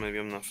don't know. Maybe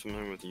I'm not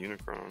familiar with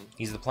Unicron.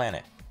 He's the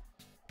planet.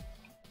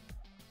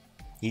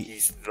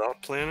 He's the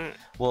planet?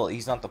 Well,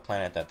 he's not the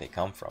planet that they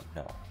come from.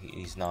 No,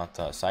 he's not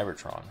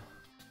Cybertron.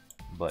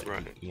 But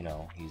right. You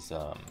know, he's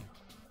a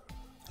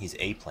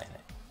planet.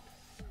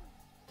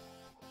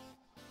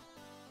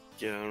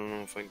 Yeah, I don't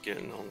know if I get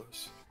in all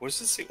this. What does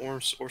this say?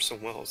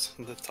 Orson Welles,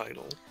 the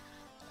title.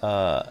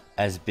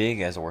 As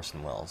big as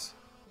Orson Welles.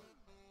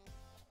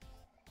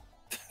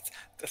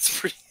 That's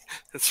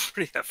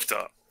pretty effed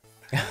up.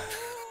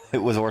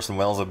 Was Orson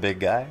Welles a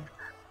big guy?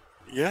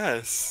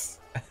 Yes.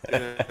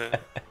 Yeah.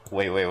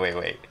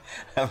 Wait.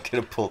 I'm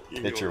gonna pull a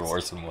picture of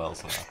Orson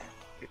Welles now.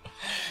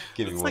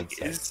 Give me one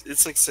second.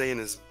 It's like saying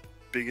as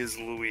big as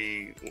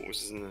Louis.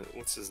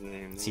 What's his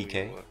name? CK?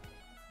 Louis,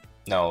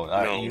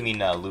 no, you mean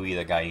Louis,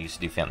 the guy who used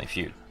to do Family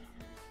Feud.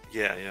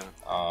 Yeah. You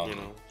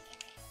know.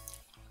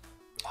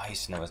 I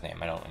used to know his name.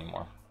 I don't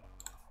anymore.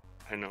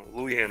 I know.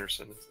 Louis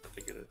Anderson, I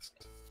think it is.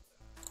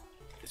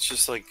 It's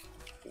just like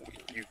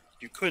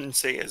you couldn't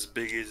say as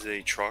big as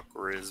a truck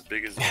or as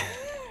big as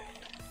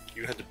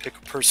you had to pick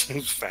a person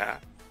who's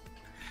fat.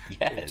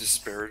 Yes. And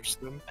disparage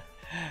them.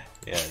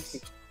 Yes.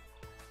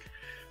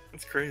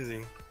 That's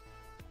crazy.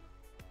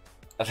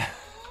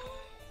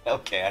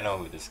 Okay, I know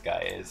who this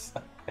guy is.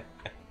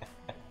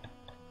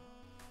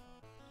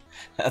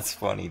 That's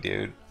funny,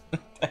 dude.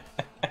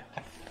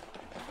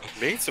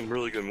 Made some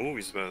really good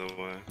movies, by the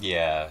way.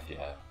 Yeah.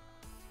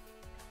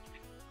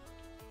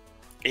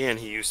 And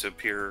he used to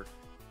appear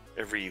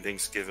every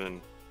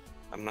Thanksgiving.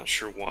 I'm not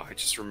sure why. I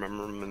just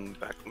remember him in the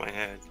back of my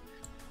head.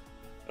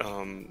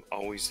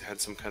 Always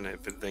had some kind of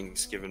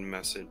Thanksgiving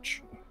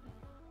message.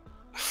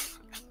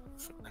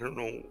 I don't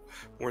know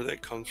where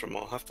that comes from.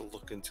 I'll have to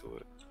look into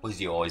it. Was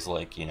he always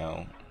like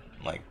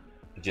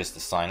Just to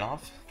sign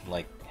off,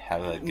 like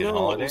have a good No,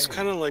 holiday. it was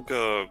kind of like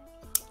a,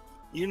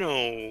 you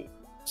know,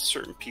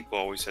 certain people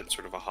always had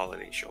sort of a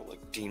holiday show.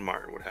 Like Dean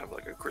Martin would have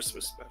like a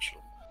Christmas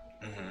special.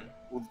 Mm-hmm.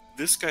 Well,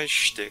 this guy's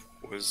shtick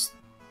was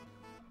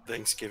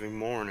Thanksgiving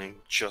morning,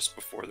 just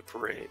before the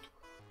parade.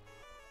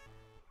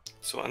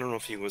 So I don't know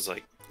if he was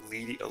like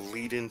a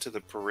lead into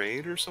the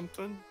parade or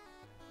something.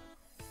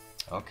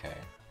 Okay.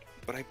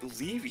 But I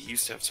believe he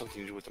used to have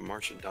something to do with the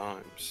March of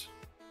Dimes.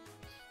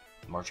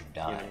 March of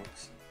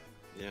Dimes.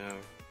 Yeah,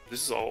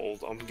 this is all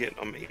old.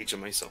 I'm aging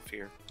myself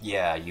here.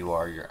 Yeah, you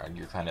are. You're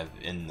kind of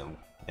in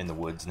the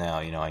woods now.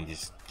 You know, I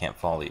just can't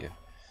follow you.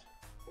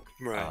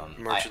 Right.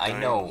 March of I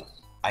Dimes.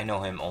 I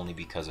know him only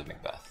because of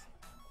Macbeth.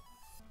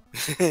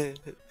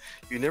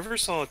 You never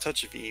saw A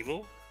Touch of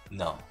Evil?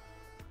 No.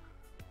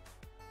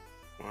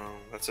 Wow,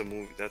 that's a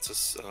movie.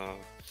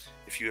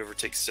 If you ever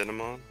take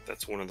cinema,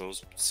 that's one of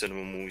those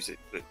cinema movies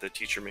that the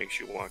teacher makes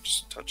you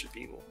watch. Touch of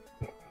Evil.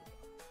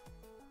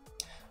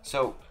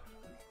 So,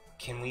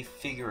 can we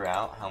figure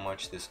out how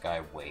much this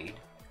guy weighed?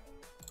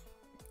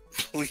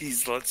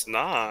 Please, let's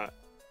not.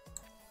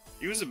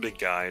 He was a big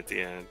guy at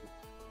the end.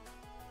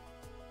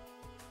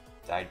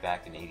 Died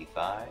back in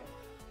 '85.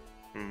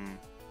 Hmm.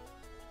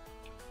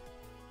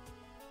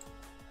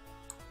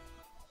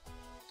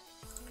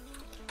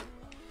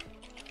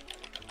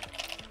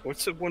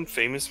 What's the one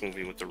famous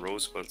movie with the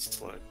Rosebud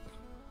sled?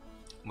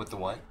 With the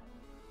what?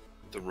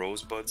 The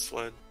Rosebud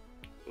sled?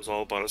 It was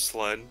all about a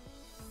sled.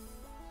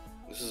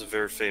 This is a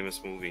very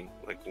famous movie.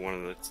 Like one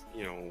of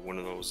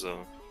those,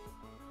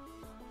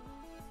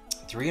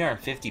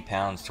 350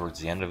 pounds towards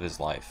the end of his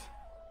life.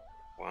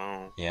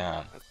 wow.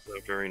 Yeah.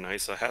 That's very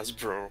nice of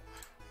Hasbro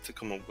to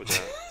come up with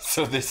that.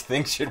 So this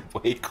thing should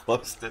weigh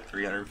close to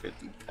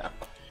 350 pounds.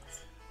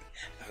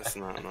 That's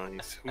not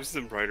nice. Who's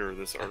the writer of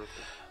this article?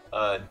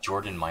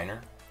 Jordan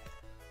Miner.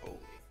 Holy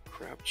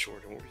crap,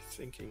 Jordan, what were you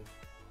thinking?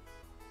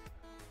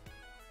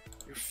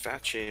 You're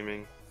fat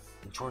shaming.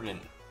 Jordan.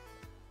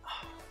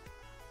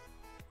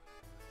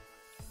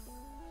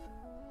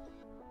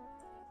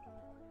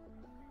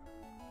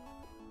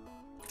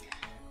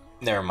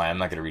 Never mind, I'm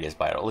not gonna read his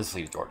bio. Let's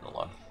leave Jordan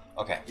alone.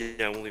 Okay.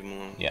 Yeah, we'll leave him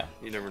alone. Yeah.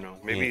 You never know.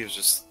 Maybe Yeah. he was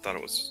just thought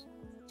it was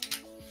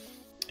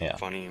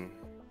funny, and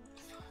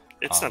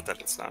it's not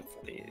that it's not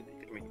funny.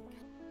 I mean,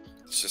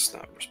 it's just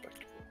not respectable.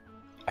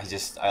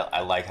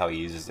 I like how he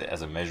uses it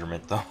as a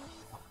measurement though.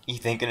 You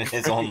thinking in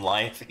his own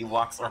life he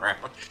walks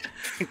around.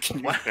 Can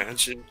you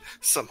imagine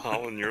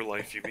somehow in your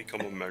life you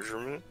become a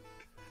measurement?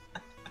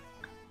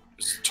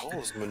 As tall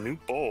as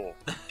Manute Bol.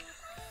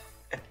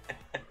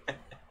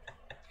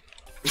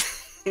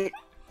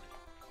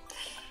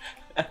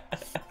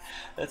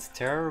 That's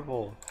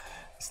terrible.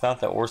 It's not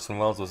that Orson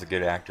Welles was a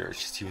good actor.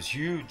 It's just he was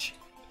huge.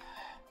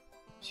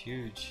 He was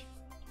huge.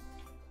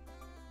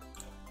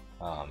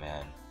 Oh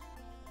man.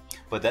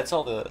 But that's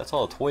all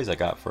the toys I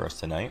got for us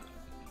tonight.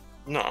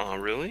 Nuh-uh,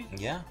 really?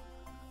 Yeah.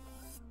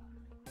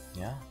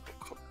 Yeah.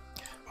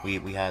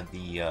 We had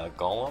the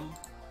Golem,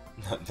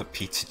 the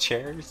pizza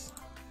chairs,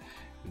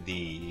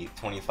 the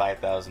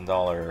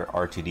 $25,000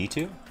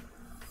 R2D2.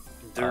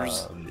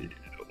 There's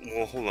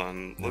well, hold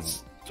on.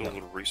 Let's do a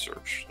little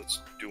research.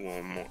 Let's do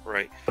one more,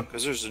 right?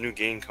 Because there's a new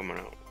game coming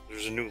out.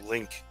 There's a new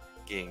Link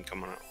game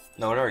coming out.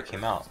 No, it already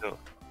came out. So,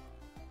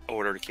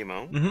 oh, it already came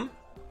out? Mm-hmm.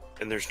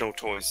 And there's no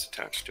toys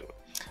attached to it.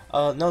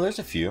 No, there's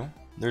a few.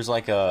 There's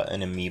like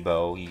an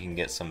amiibo. You can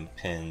get some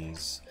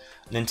pins.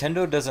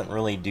 Nintendo doesn't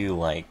really do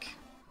like,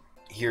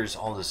 here's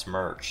all this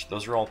merch.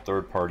 Those are all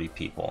third-party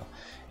people.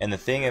 And the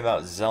thing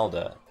about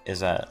Zelda is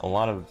that a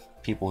lot of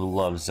people who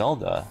love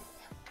Zelda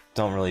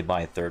don't really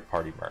buy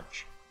third-party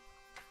merch.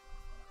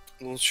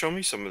 Well, show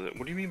me some of it.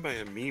 What do you mean by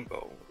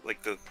amiibo?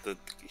 Like the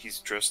he's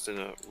dressed in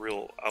a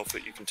real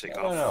outfit you can take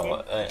off?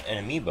 No,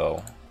 an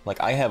amiibo.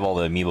 Like I have all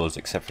the amiibos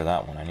except for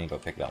that one. I need to go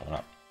pick that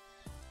one up.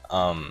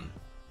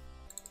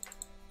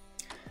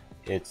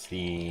 It's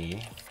the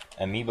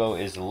amiibo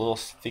is a little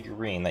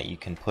figurine that you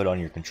can put on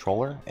your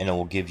controller, and it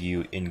will give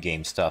you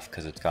in-game stuff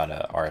because it's got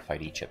a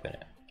RFID chip in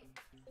it.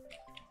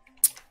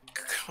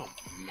 Come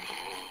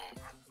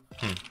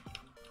on.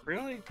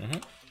 Really?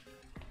 Mm-hmm.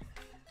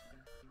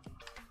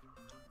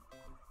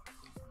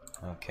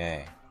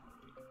 Okay.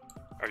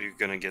 Are you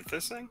gonna get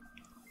this thing?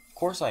 Of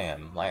course I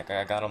am. Like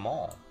I got them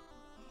all.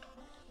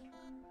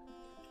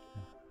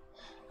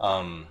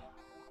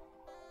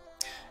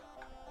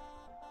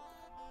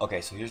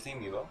 Okay, so here's the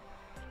amiibo.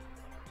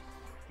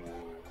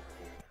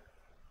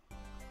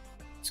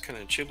 It's kind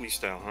of Ghibli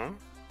style,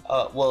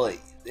 huh? Well,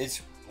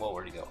 it's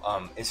where'd it go?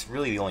 It's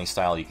really the only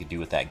style you could do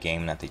with that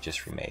game that they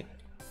just remade.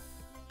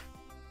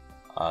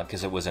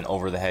 Because it was an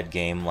over-the-head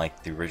game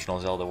like the original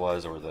Zelda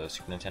was, or the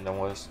Super Nintendo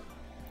was.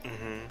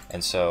 Mm-hmm.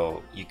 And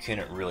so you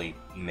couldn't really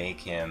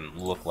make him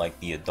look like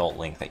the adult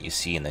Link that you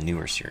see in the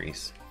newer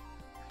series.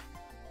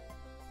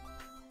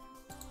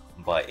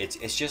 But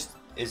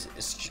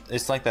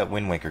it's like that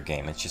Wind Waker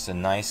game. It's just a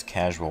nice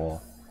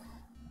casual,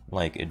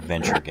 like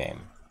adventure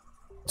game.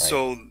 Right?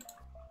 So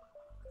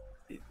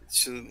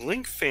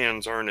Link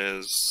fans aren't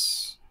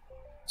as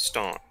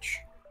staunch.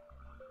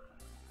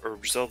 or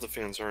Zelda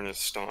fans aren't as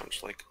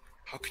staunch. Like,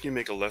 how can you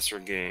make a lesser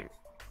game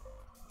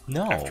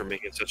No. after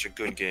making such a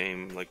good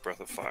game like Breath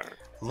of Fire?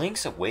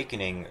 Link's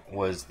Awakening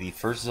was the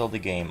first Zelda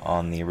game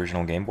on the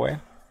original Game Boy.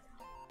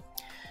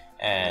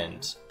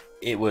 And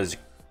it was,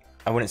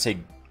 I wouldn't say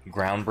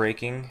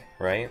groundbreaking,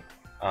 right?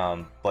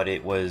 But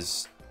it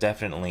was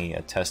definitely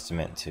a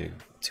testament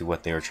to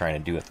what they were trying to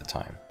do at the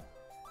time.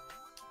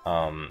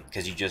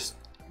 Because you just,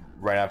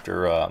 right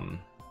after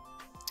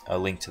A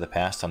Link to the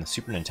Past on the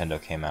Super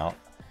Nintendo came out,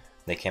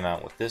 they came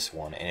out with this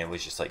one, and it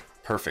was just like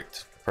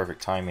perfect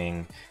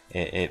timing.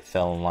 It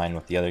fell in line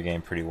with the other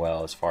game pretty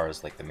well as far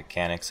as like the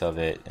mechanics of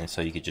it, and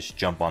so you could just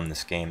jump on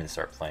this game and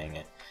start playing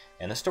it.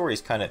 And the story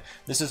is kind of,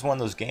 this is one of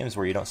those games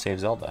where you don't save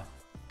Zelda,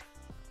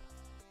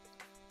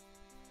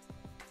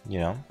 you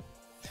know.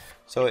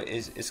 So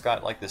it's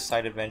got like this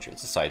side adventure.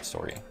 It's a side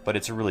story, but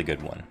it's a really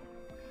good one.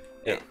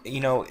 You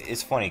know,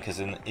 it's funny because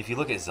if you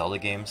look at Zelda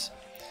games,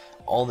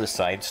 all the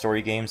side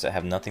story games that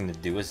have nothing to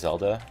do with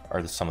Zelda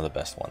are some of the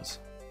best ones.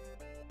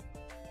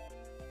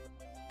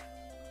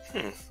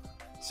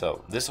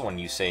 So this one,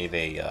 you save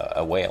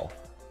a whale.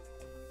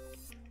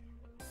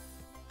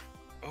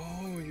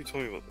 Oh, you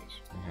told me about this.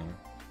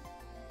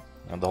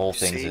 And the whole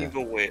thing's Save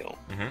a whale.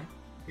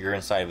 You're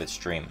inside of its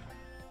stream.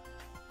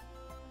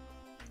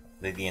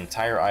 The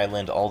entire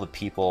island, all the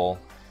people,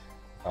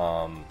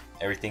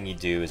 everything you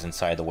do is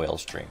inside the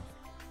whale's stream.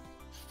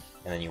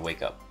 And then you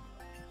wake up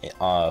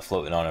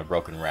floating on a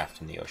broken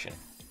raft in the ocean.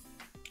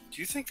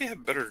 Do you think they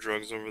have better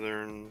drugs over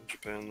there in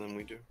Japan than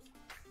we do?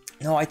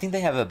 No, I think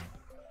they have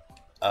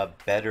a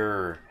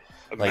better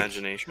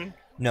imagination.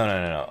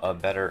 No. A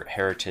better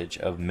heritage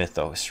of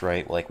mythos,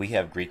 right? Like we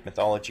have Greek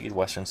mythology,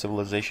 Western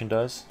civilization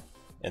does,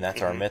 and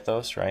that's our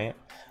mythos, right?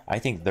 I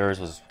think theirs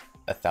was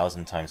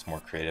 1,000 times more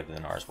creative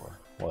than ours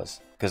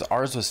was, because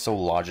ours was so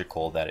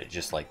logical that it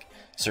just like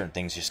certain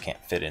things just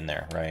can't fit in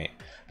there, right?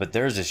 But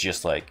theirs is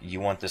just like, you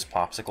want this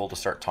popsicle to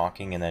start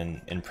talking and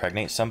then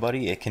impregnate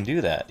somebody, it can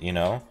do that, you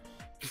know?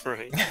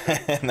 Right.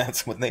 And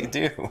that's what they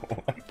do.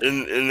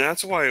 And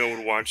that's why I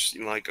would watch,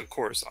 like, of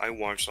course, I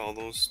watched all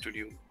those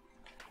Studio,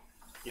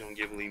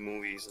 Ghibli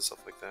movies and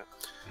stuff like that.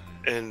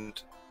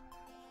 And,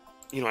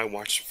 I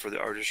watched for the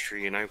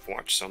artistry, and I've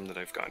watched some that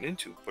I've gotten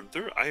into, but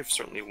I've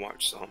certainly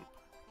watched some.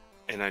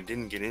 And I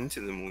didn't get into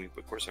the movie,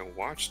 but of course I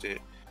watched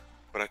it,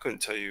 but I couldn't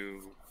tell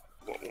you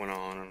what went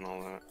on and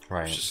all that.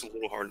 Right. It's just a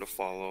little hard to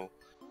follow,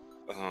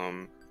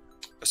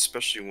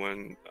 especially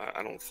when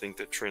I don't think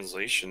that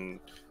translation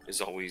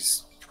is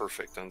always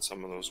perfect on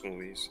some of those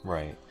movies.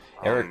 Right.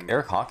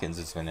 Eric Hawkins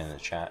has been in the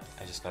chat.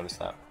 I just noticed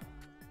that.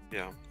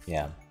 Yeah.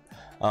 Yeah.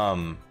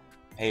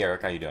 Hey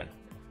Eric, how you doing?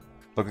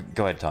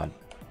 Go ahead, Todd.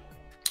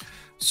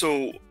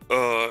 So,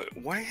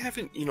 why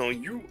haven't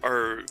you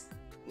are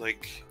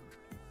like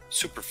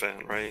super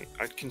fan, right?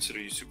 I'd consider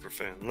you super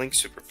fan, Link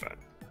super fan.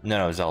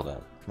 No,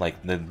 Zelda.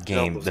 Like the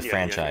game, Zelda, the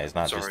franchise,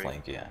 not Sorry. just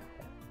Link. Yeah.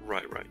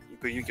 Right.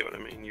 But you get what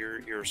I mean.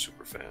 You're a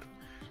super fan.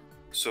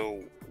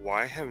 So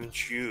why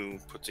haven't you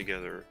put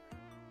together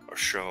a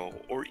show,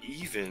 or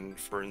even,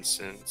 for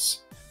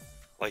instance,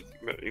 like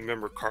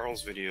remember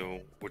Carl's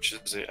video, which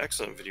is an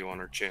excellent video on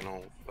our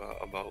channel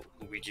about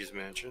Luigi's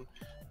Mansion?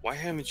 Why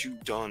haven't you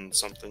done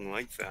something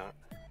like that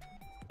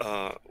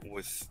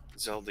with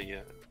Zelda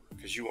yet?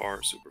 Because you are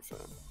a super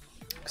fan.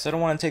 Because I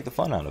don't want to take the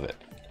fun out of it.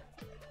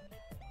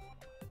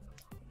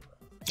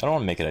 I don't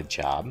want to make it a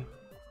job.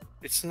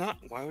 It's not.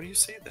 Why would you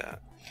say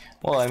that?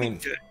 Well, I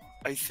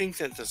think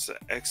that that's an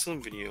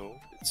excellent video.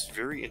 It's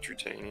very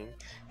entertaining.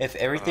 If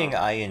everything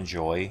I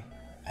enjoy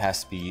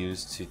has to be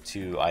used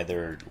to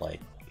either like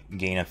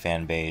gain a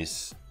fan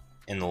base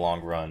in the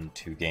long run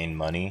to gain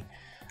money,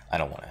 I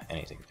don't want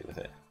anything to do with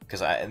it.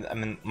 Because I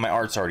mean, my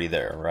art's already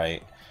there,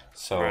 right?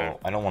 So Right.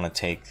 I don't want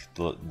to take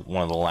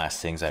one of the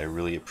last things I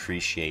really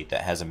appreciate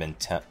that hasn't been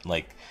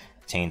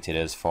tainted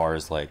as far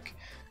as like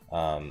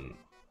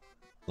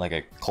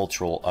a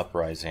cultural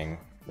uprising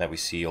that we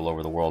see all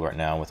over the world right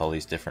now with all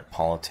these different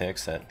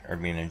politics that are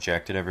being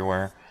injected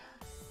everywhere.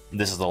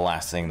 This is the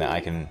last thing that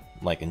I can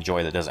like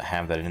enjoy that doesn't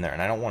have that in there,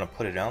 and I don't want to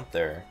put it out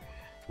there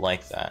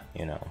like that,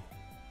 you know.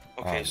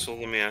 Okay, so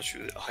let me ask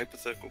you a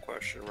hypothetical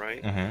question,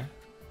 right?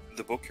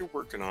 The book you're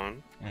working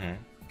on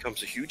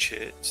becomes a huge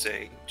hit,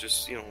 say,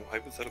 just,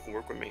 hypothetical,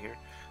 work with me here,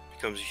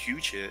 becomes a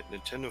huge hit,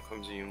 Nintendo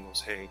comes to you and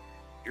goes, hey,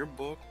 your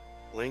book,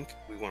 Link,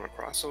 we want a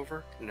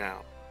crossover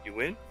now. You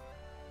win?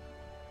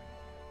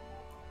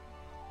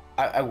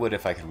 I would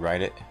if I could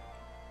write it.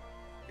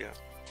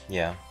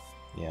 Yeah.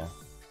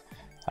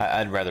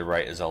 I'd rather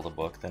write a Zelda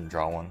book than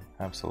draw one.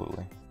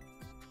 Absolutely.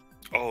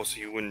 Oh, so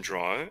you wouldn't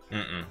draw it?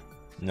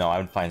 No, I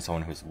would find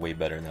someone who's way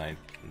better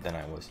than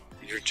I was.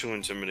 You're too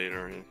intimidated,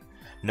 aren't you?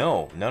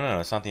 No.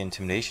 It's not the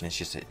intimidation. It's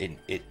just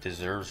it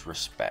deserves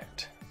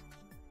respect.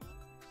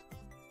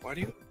 Why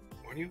do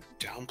you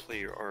downplay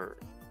your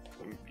art?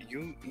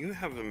 You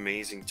have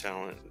amazing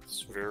talent.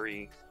 It's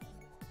very.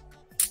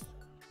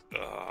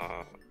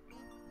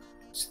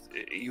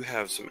 You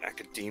have some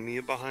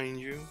academia behind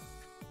you.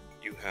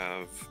 You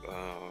have.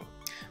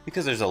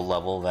 Because there's a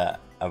level that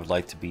I would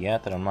like to be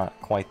at that I'm not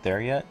quite there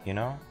yet, you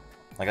know?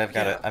 Like I've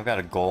got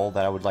a goal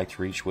that I would like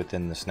to reach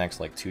within this next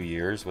like 2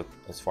 years with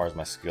as far as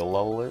my skill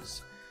level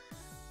is.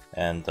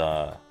 And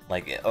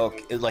like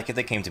if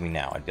they came to me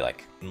now, I'd be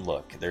like,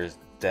 look, there's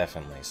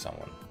definitely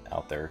someone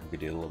out there who could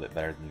do a little bit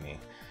better than me.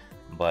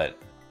 But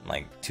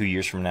like 2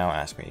 years from now,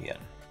 ask me again.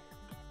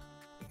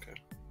 Okay.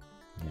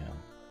 Yeah.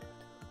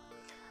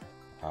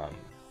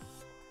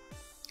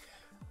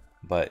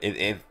 But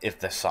if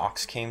the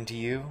Sox came to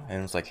you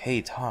and was like,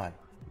 hey Todd,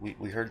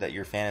 we heard that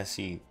your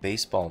fantasy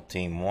baseball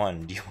team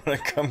won. Do you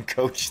want to come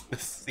coach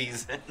this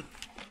season?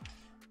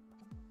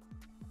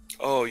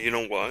 Oh, you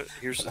know what?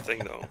 Here's the thing,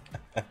 though.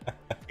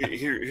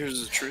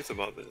 Here's the truth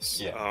about this.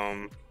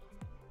 Yeah.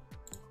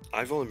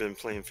 I've only been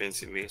playing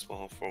fantasy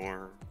baseball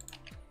for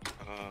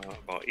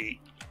about eight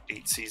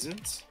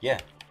seasons. Yeah.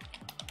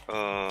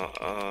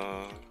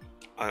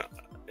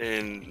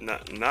 And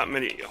not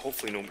many.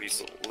 Hopefully,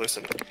 nobody's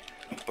listening.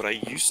 But I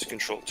used to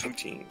control 2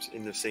 teams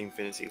in the same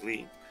fantasy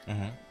league.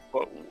 Mm-hmm.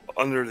 But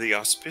under the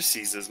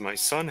auspices, as my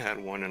son had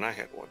one and I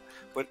had one.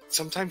 But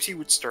sometimes he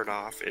would start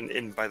off,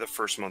 and by the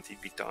first month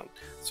he'd be done.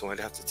 So I'd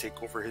have to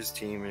take over his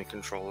team and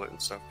control it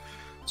and stuff.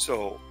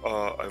 So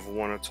I've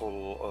won a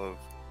total of,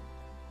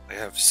 I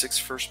have 6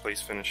 first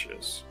place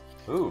finishes,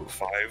 Ooh.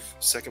 5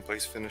 second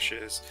place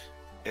finishes,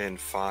 and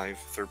 5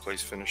 third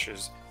place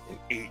finishes in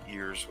 8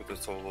 years with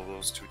a total of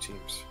those 2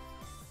 teams.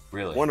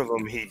 Really? One of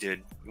them he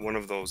did. One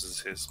of those is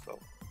his, though.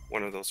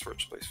 One of those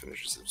first place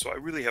finishes. So I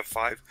really have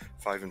 5,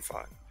 5, and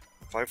 5.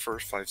 5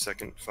 first, 5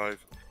 second, 5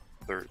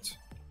 thirds.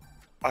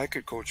 I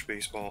could coach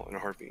baseball in a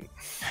heartbeat.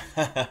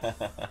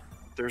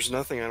 There's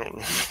nothing I don't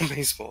know about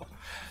baseball.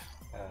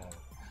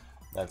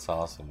 That's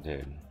awesome,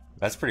 dude.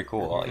 That's pretty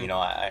cool. Mm-hmm. You know,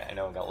 I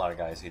know a lot of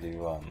guys who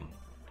do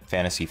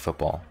fantasy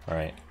football,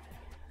 right?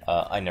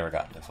 I never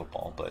got into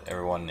football, but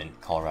everyone in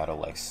Colorado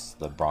likes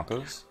the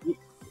Broncos.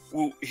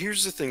 Well,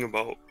 here's the thing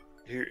about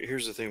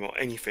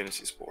any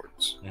fantasy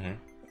sports, Mm-hmm.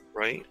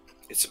 right?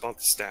 It's about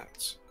the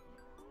stats.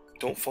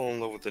 Don't fall in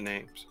love with the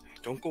names.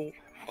 Don't go,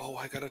 oh,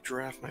 I gotta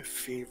draft my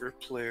favorite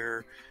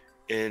player,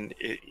 and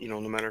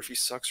no matter if he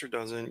sucks or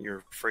doesn't,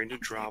 you're afraid to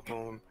drop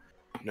him.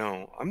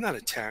 No, I'm not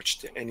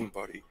attached to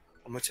anybody.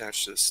 I'm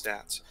attached to the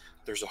stats.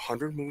 There's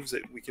 100 moves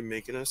that we can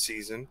make in a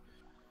season,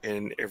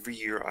 and every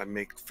year I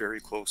make very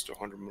close to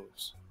 100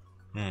 moves.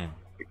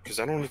 Because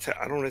I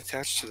don't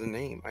attach to the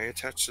name. I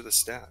attach to the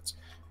stats,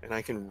 and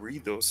I can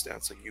read those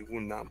stats like you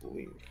would not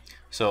believe.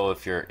 So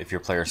if your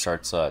player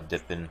starts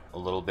dipping a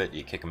little bit, do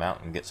you kick him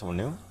out and get someone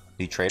new?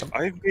 Do you trade him?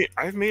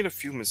 I've made a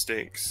few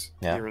mistakes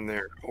Yeah. here and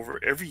there.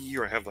 Over every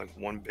year, I have like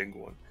one big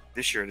one.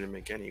 This year I didn't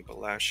make any, but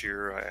last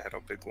year I had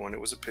a big one. It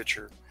was a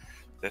pitcher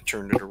that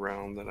turned it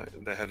around.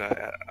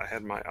 I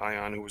had my eye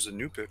on. Who was a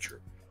new pitcher,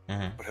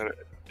 Mm-hmm. but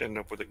ended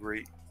up with a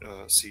great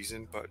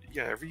season. But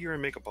yeah, every year I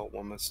make about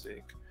one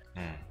mistake.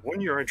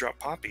 One year I dropped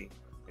Poppy,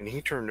 and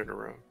he turned it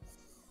around.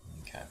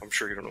 Okay. I'm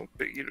sure you don't know,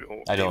 but you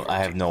know. I don't. David I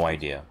have Ortiz. no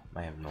idea.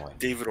 I have no idea.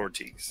 David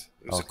Ortiz.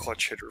 He was a Okay.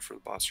 clutch hitter for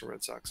the Boston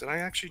Red Sox, and I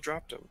actually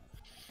dropped him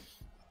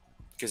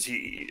because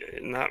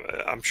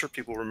I'm sure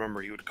people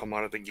remember he would come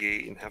out of the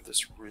gate and have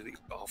this really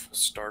awful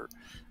start,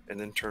 and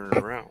then turn it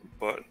around.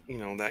 But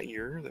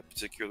that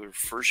particular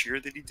first year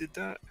that he did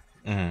that,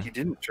 Mm-hmm. he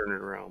didn't turn it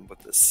around. But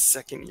the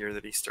second year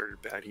that he started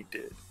bad, he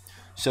did.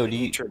 So And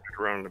he turned it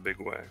around in a big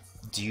way.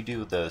 do you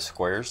do the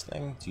squares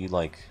thing? Do you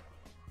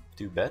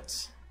do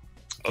bets?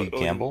 Do you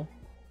gamble?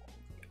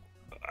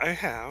 I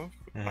have.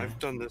 Mhm. I've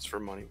done this for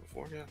money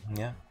before.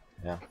 Yeah,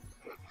 Yeah.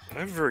 I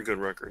have a very good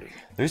record.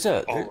 There's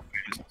All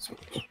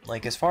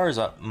like as far as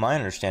my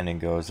understanding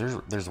goes,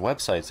 there's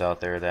websites out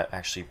there that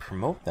actually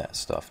promote that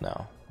stuff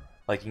now.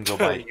 Like you can go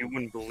buy. you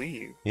wouldn't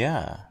believe.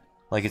 Yeah.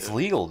 Like it's Yeah.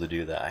 legal to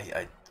do that.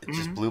 It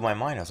just Mhm. blew my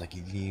mind. I was like,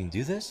 you can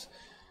do this?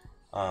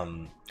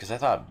 Because I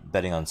thought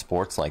betting on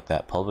sports like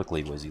that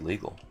publicly was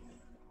illegal.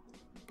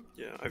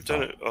 Yeah, I've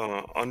done it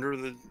under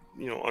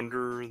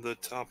the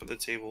top of the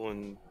table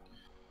and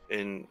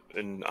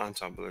on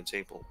top of the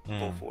table,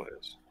 both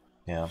ways.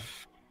 Yeah.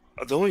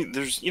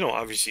 There's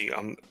obviously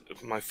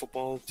my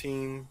football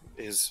team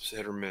is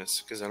hit or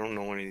miss because I don't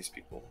know any of these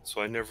people,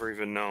 so I never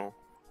even know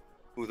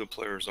who the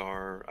players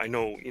are. I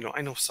know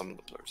some of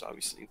the players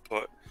obviously,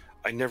 but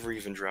I never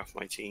even draft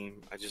my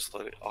team. I just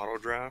let it auto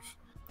draft.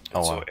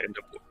 Oh, So wow.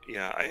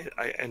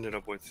 I ended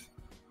up with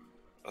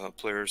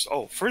players.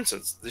 Oh, for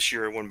instance, this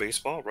year I won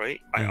baseball,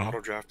 right? I Mhm.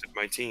 auto drafted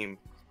my team.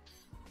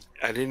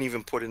 I didn't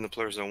even put in the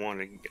players I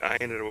wanted. I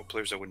ended up with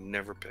players I would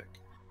never pick.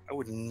 I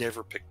would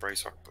never pick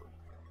Bryce Harper.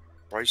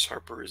 Bryce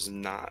Harper is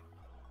not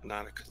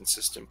a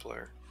consistent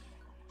player.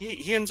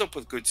 He ends up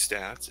with good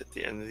stats at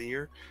the end of the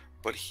year,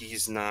 but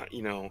he's not.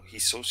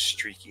 He's so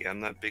streaky. I'm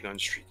not big on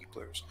streaky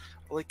players.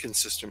 I like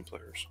consistent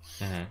players.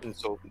 Mm-hmm. And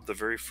so the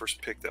very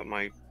first pick that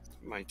my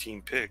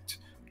team picked,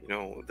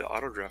 the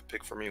auto draft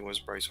pick for me was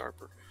Bryce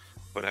Harper,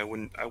 but I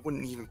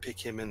wouldn't even pick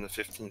him in the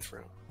 15th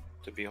round,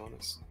 to be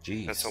honest.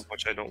 Jeez. That's how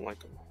much I don't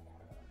like him.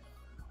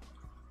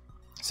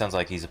 Sounds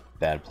like he's a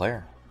bad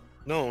player.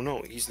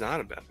 No, he's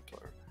not a bad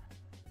player,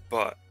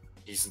 but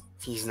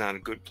he's not a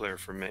good player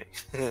for me.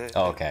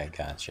 Oh, okay,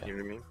 gotcha. You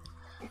know what I mean?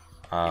 He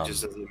Um,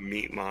 just doesn't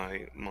meet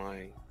my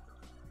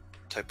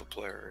type of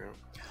player. You know?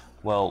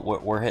 Well,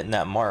 we're hitting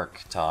that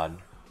mark, Todd.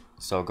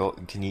 So go.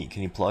 Can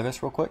you plug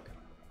us real quick?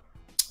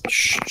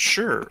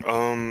 Sure.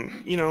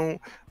 You know,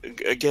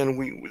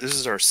 again, this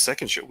is our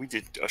second show. We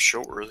did a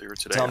show earlier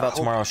today. Tell them about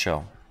tomorrow's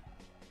show.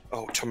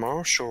 Oh,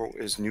 tomorrow's show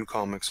is New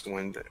Comics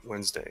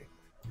Wednesday.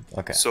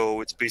 Okay.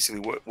 So it's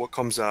basically what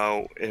comes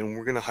out, and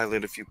we're gonna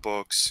highlight a few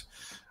books.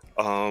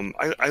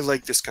 I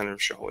like this kind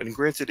of show, and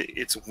granted,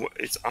 it's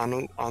on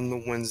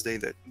the Wednesday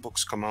that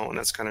books come out, and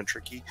that's kind of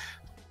tricky.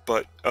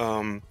 But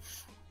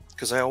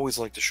because I always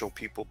like to show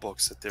people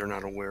books that they're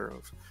not aware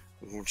of,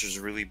 which is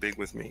really big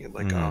with me,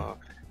 like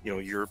you know,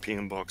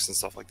 European books and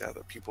stuff like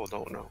that people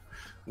don't know.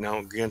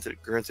 Now, granted,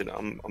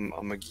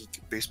 I'm a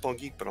geek, baseball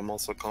geek, but I'm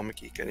also a comic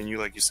geek, and you,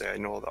 like you say, I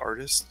know all the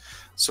artists,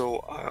 so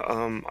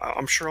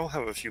I'm sure I'll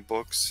have a few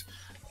books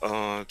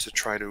to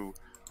try to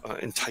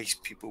entice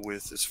people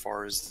with, as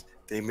far as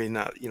they may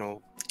not, you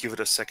know, give it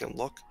a second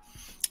look.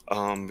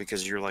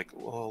 Because you're like,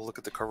 oh, look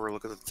at the cover,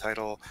 look at the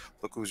title,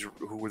 look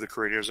who the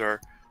creators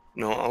are.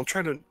 No, I'll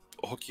try to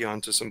hook you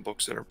onto some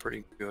books that are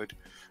pretty good,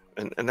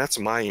 and that's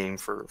my aim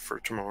for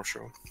tomorrow's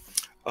show.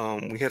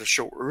 We had a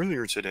show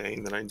earlier today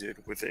that I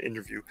did with the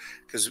interview,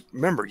 because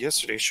remember,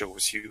 yesterday's show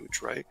was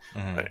huge, right?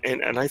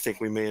 And I think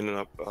we may end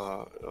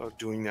up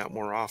doing that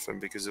more often,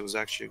 because it was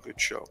actually a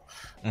good show.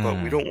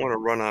 But we don't want to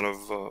run out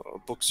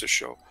of books to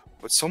show.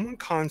 But someone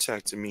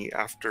contacted me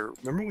after.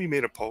 Remember, we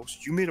made a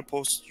post. You made a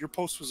post. Your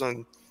post was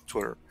on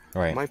Twitter.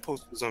 Right. My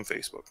post was on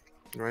Facebook.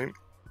 Right.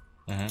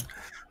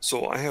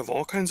 So I have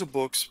all kinds of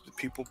books.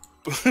 People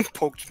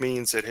poked me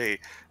and said, "Hey,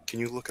 can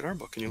you look at our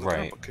book? Can you look at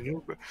our book? Can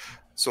you look?"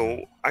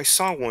 So I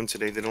saw one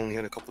today that only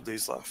had a couple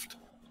days left.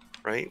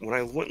 Right. When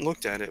I went and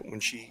looked at it,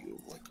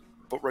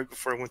 but right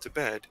before I went to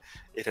bed,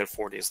 it had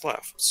 4 days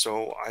left.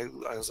 So I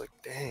was like,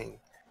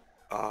 dang.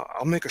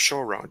 I'll make a show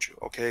around you,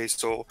 okay?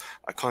 So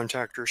I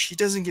contact her. She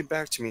doesn't get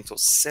back to me until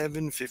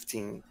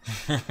 7:15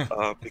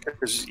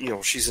 because, you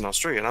know, she's in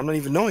Australia, and I'm not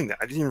even knowing that.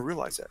 I didn't even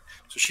realize that.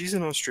 So she's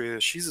in Australia.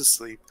 She's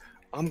asleep.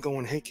 I'm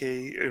going, hey,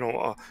 Kay, you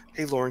know,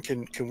 hey, Lauren,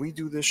 can we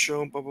do this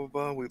show? Blah, blah,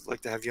 blah. We'd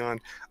like to have you on.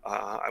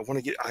 I want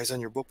to get eyes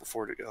on your book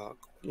before it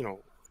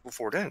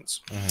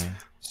ends.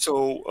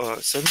 So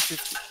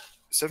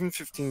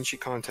 7:15, she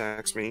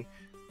contacts me,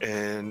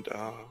 and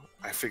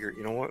I figured,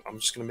 you know what? I'm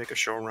just going to make a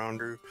show around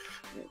her.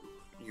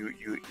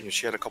 You know,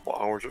 she had a couple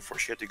hours before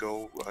she had to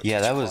go.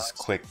 Yeah, that was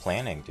quick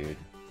planning, dude.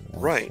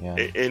 Right. Yeah.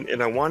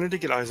 And I wanted to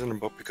get eyes on the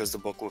book because the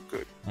book looked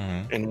good.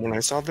 And when I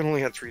saw that it only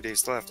had 3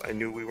 days left, I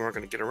knew we weren't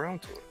going to get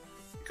around to it,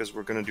 because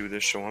we're going to do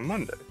this show on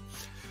Monday.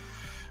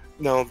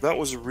 Now, that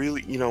was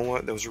you know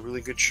what? That was a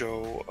really good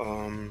show.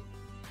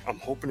 I'm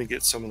hoping to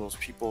get some of those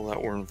people that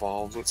were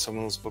involved with some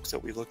of those books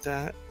that we looked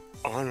at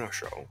on our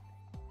show.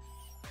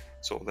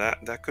 So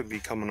that could be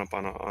coming up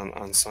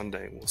on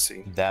Sunday. We'll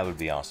see. That would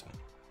be awesome.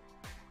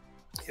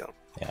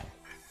 Yeah.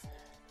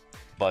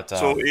 But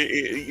so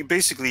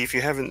basically, if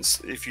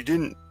you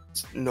didn't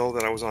know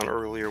that I was on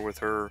earlier with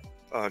her,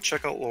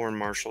 check out Lauren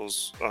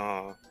Marshall's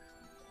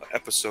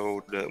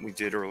episode that we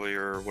did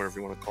earlier, or whatever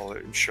you want to call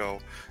it, and show,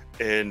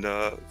 and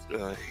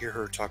hear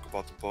her talk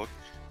about the book,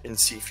 and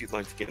see if you'd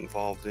like to get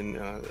involved in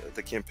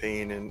the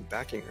campaign and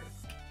backing her.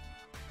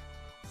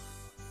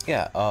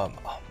 Yeah,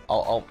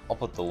 I'll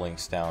put the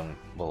links down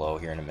below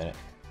here in a minute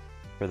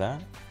for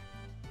that.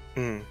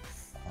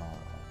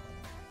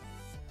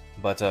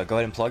 But go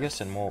ahead and plug us,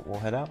 and we'll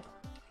head out.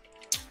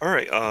 All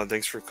right.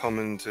 Thanks for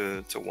coming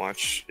to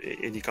watch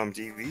IndieCom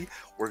TV.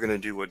 We're gonna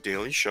do a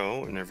daily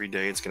show, and every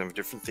day it's gonna have a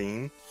different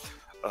theme.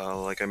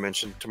 Like I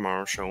mentioned,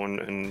 tomorrow's show,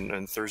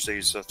 and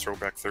Thursday's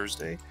Throwback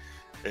Thursday,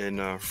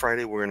 and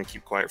Friday we're gonna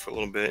keep quiet for a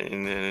little bit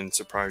and then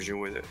surprise you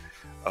with it.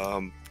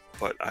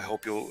 But I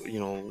hope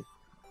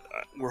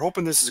we're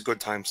hoping this is a good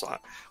time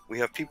slot. We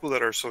have people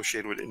that are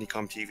associated with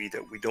IndieCom TV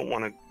that we don't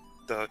want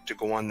to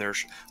go on their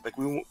like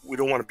we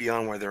don't want to be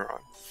on while they're on,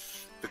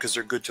 because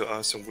they're good to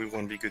us and we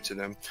want to be good to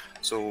them.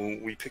 So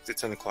we picked the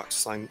 10 o'clock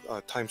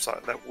time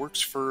slot that works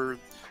for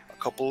a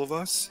couple of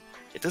us.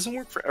 It doesn't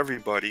work for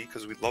everybody,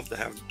 because we'd love to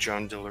have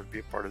John Dillard be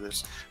a part of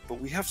this, but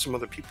we have some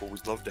other people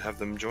we'd love to have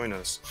them join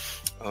us.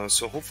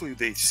 So hopefully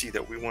they see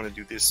that we want to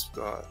do this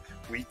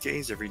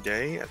weekdays every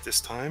day at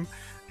this time,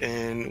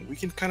 and we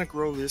can kind of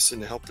grow this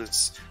and help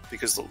this,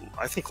 because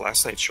I think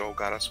last night's show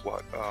got us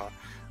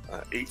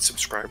 8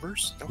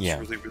 subscribers. That was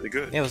really, really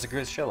good. Yeah, it was a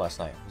great show last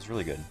night. It was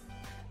really good.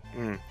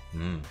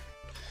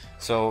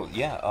 So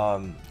yeah,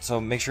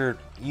 so make sure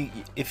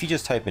if you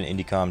just type in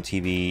IndieCom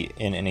TV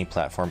in any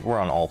platform, we're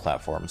on all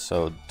platforms.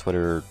 So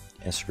Twitter,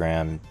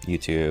 Instagram,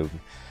 YouTube.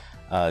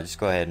 Just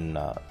go ahead and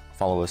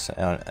follow us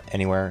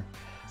anywhere.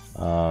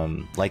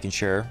 Like and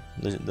share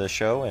the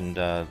show, and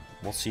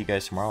we'll see you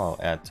guys tomorrow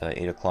at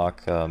 8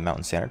 o'clock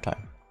Mountain Standard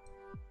Time.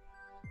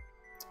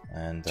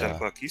 And 10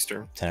 o'clock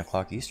Eastern. 10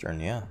 o'clock Eastern,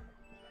 yeah.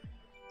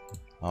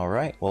 All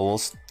right. Well,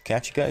 we'll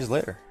catch you guys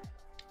later.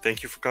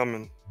 Thank you for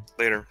coming.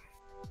 Later.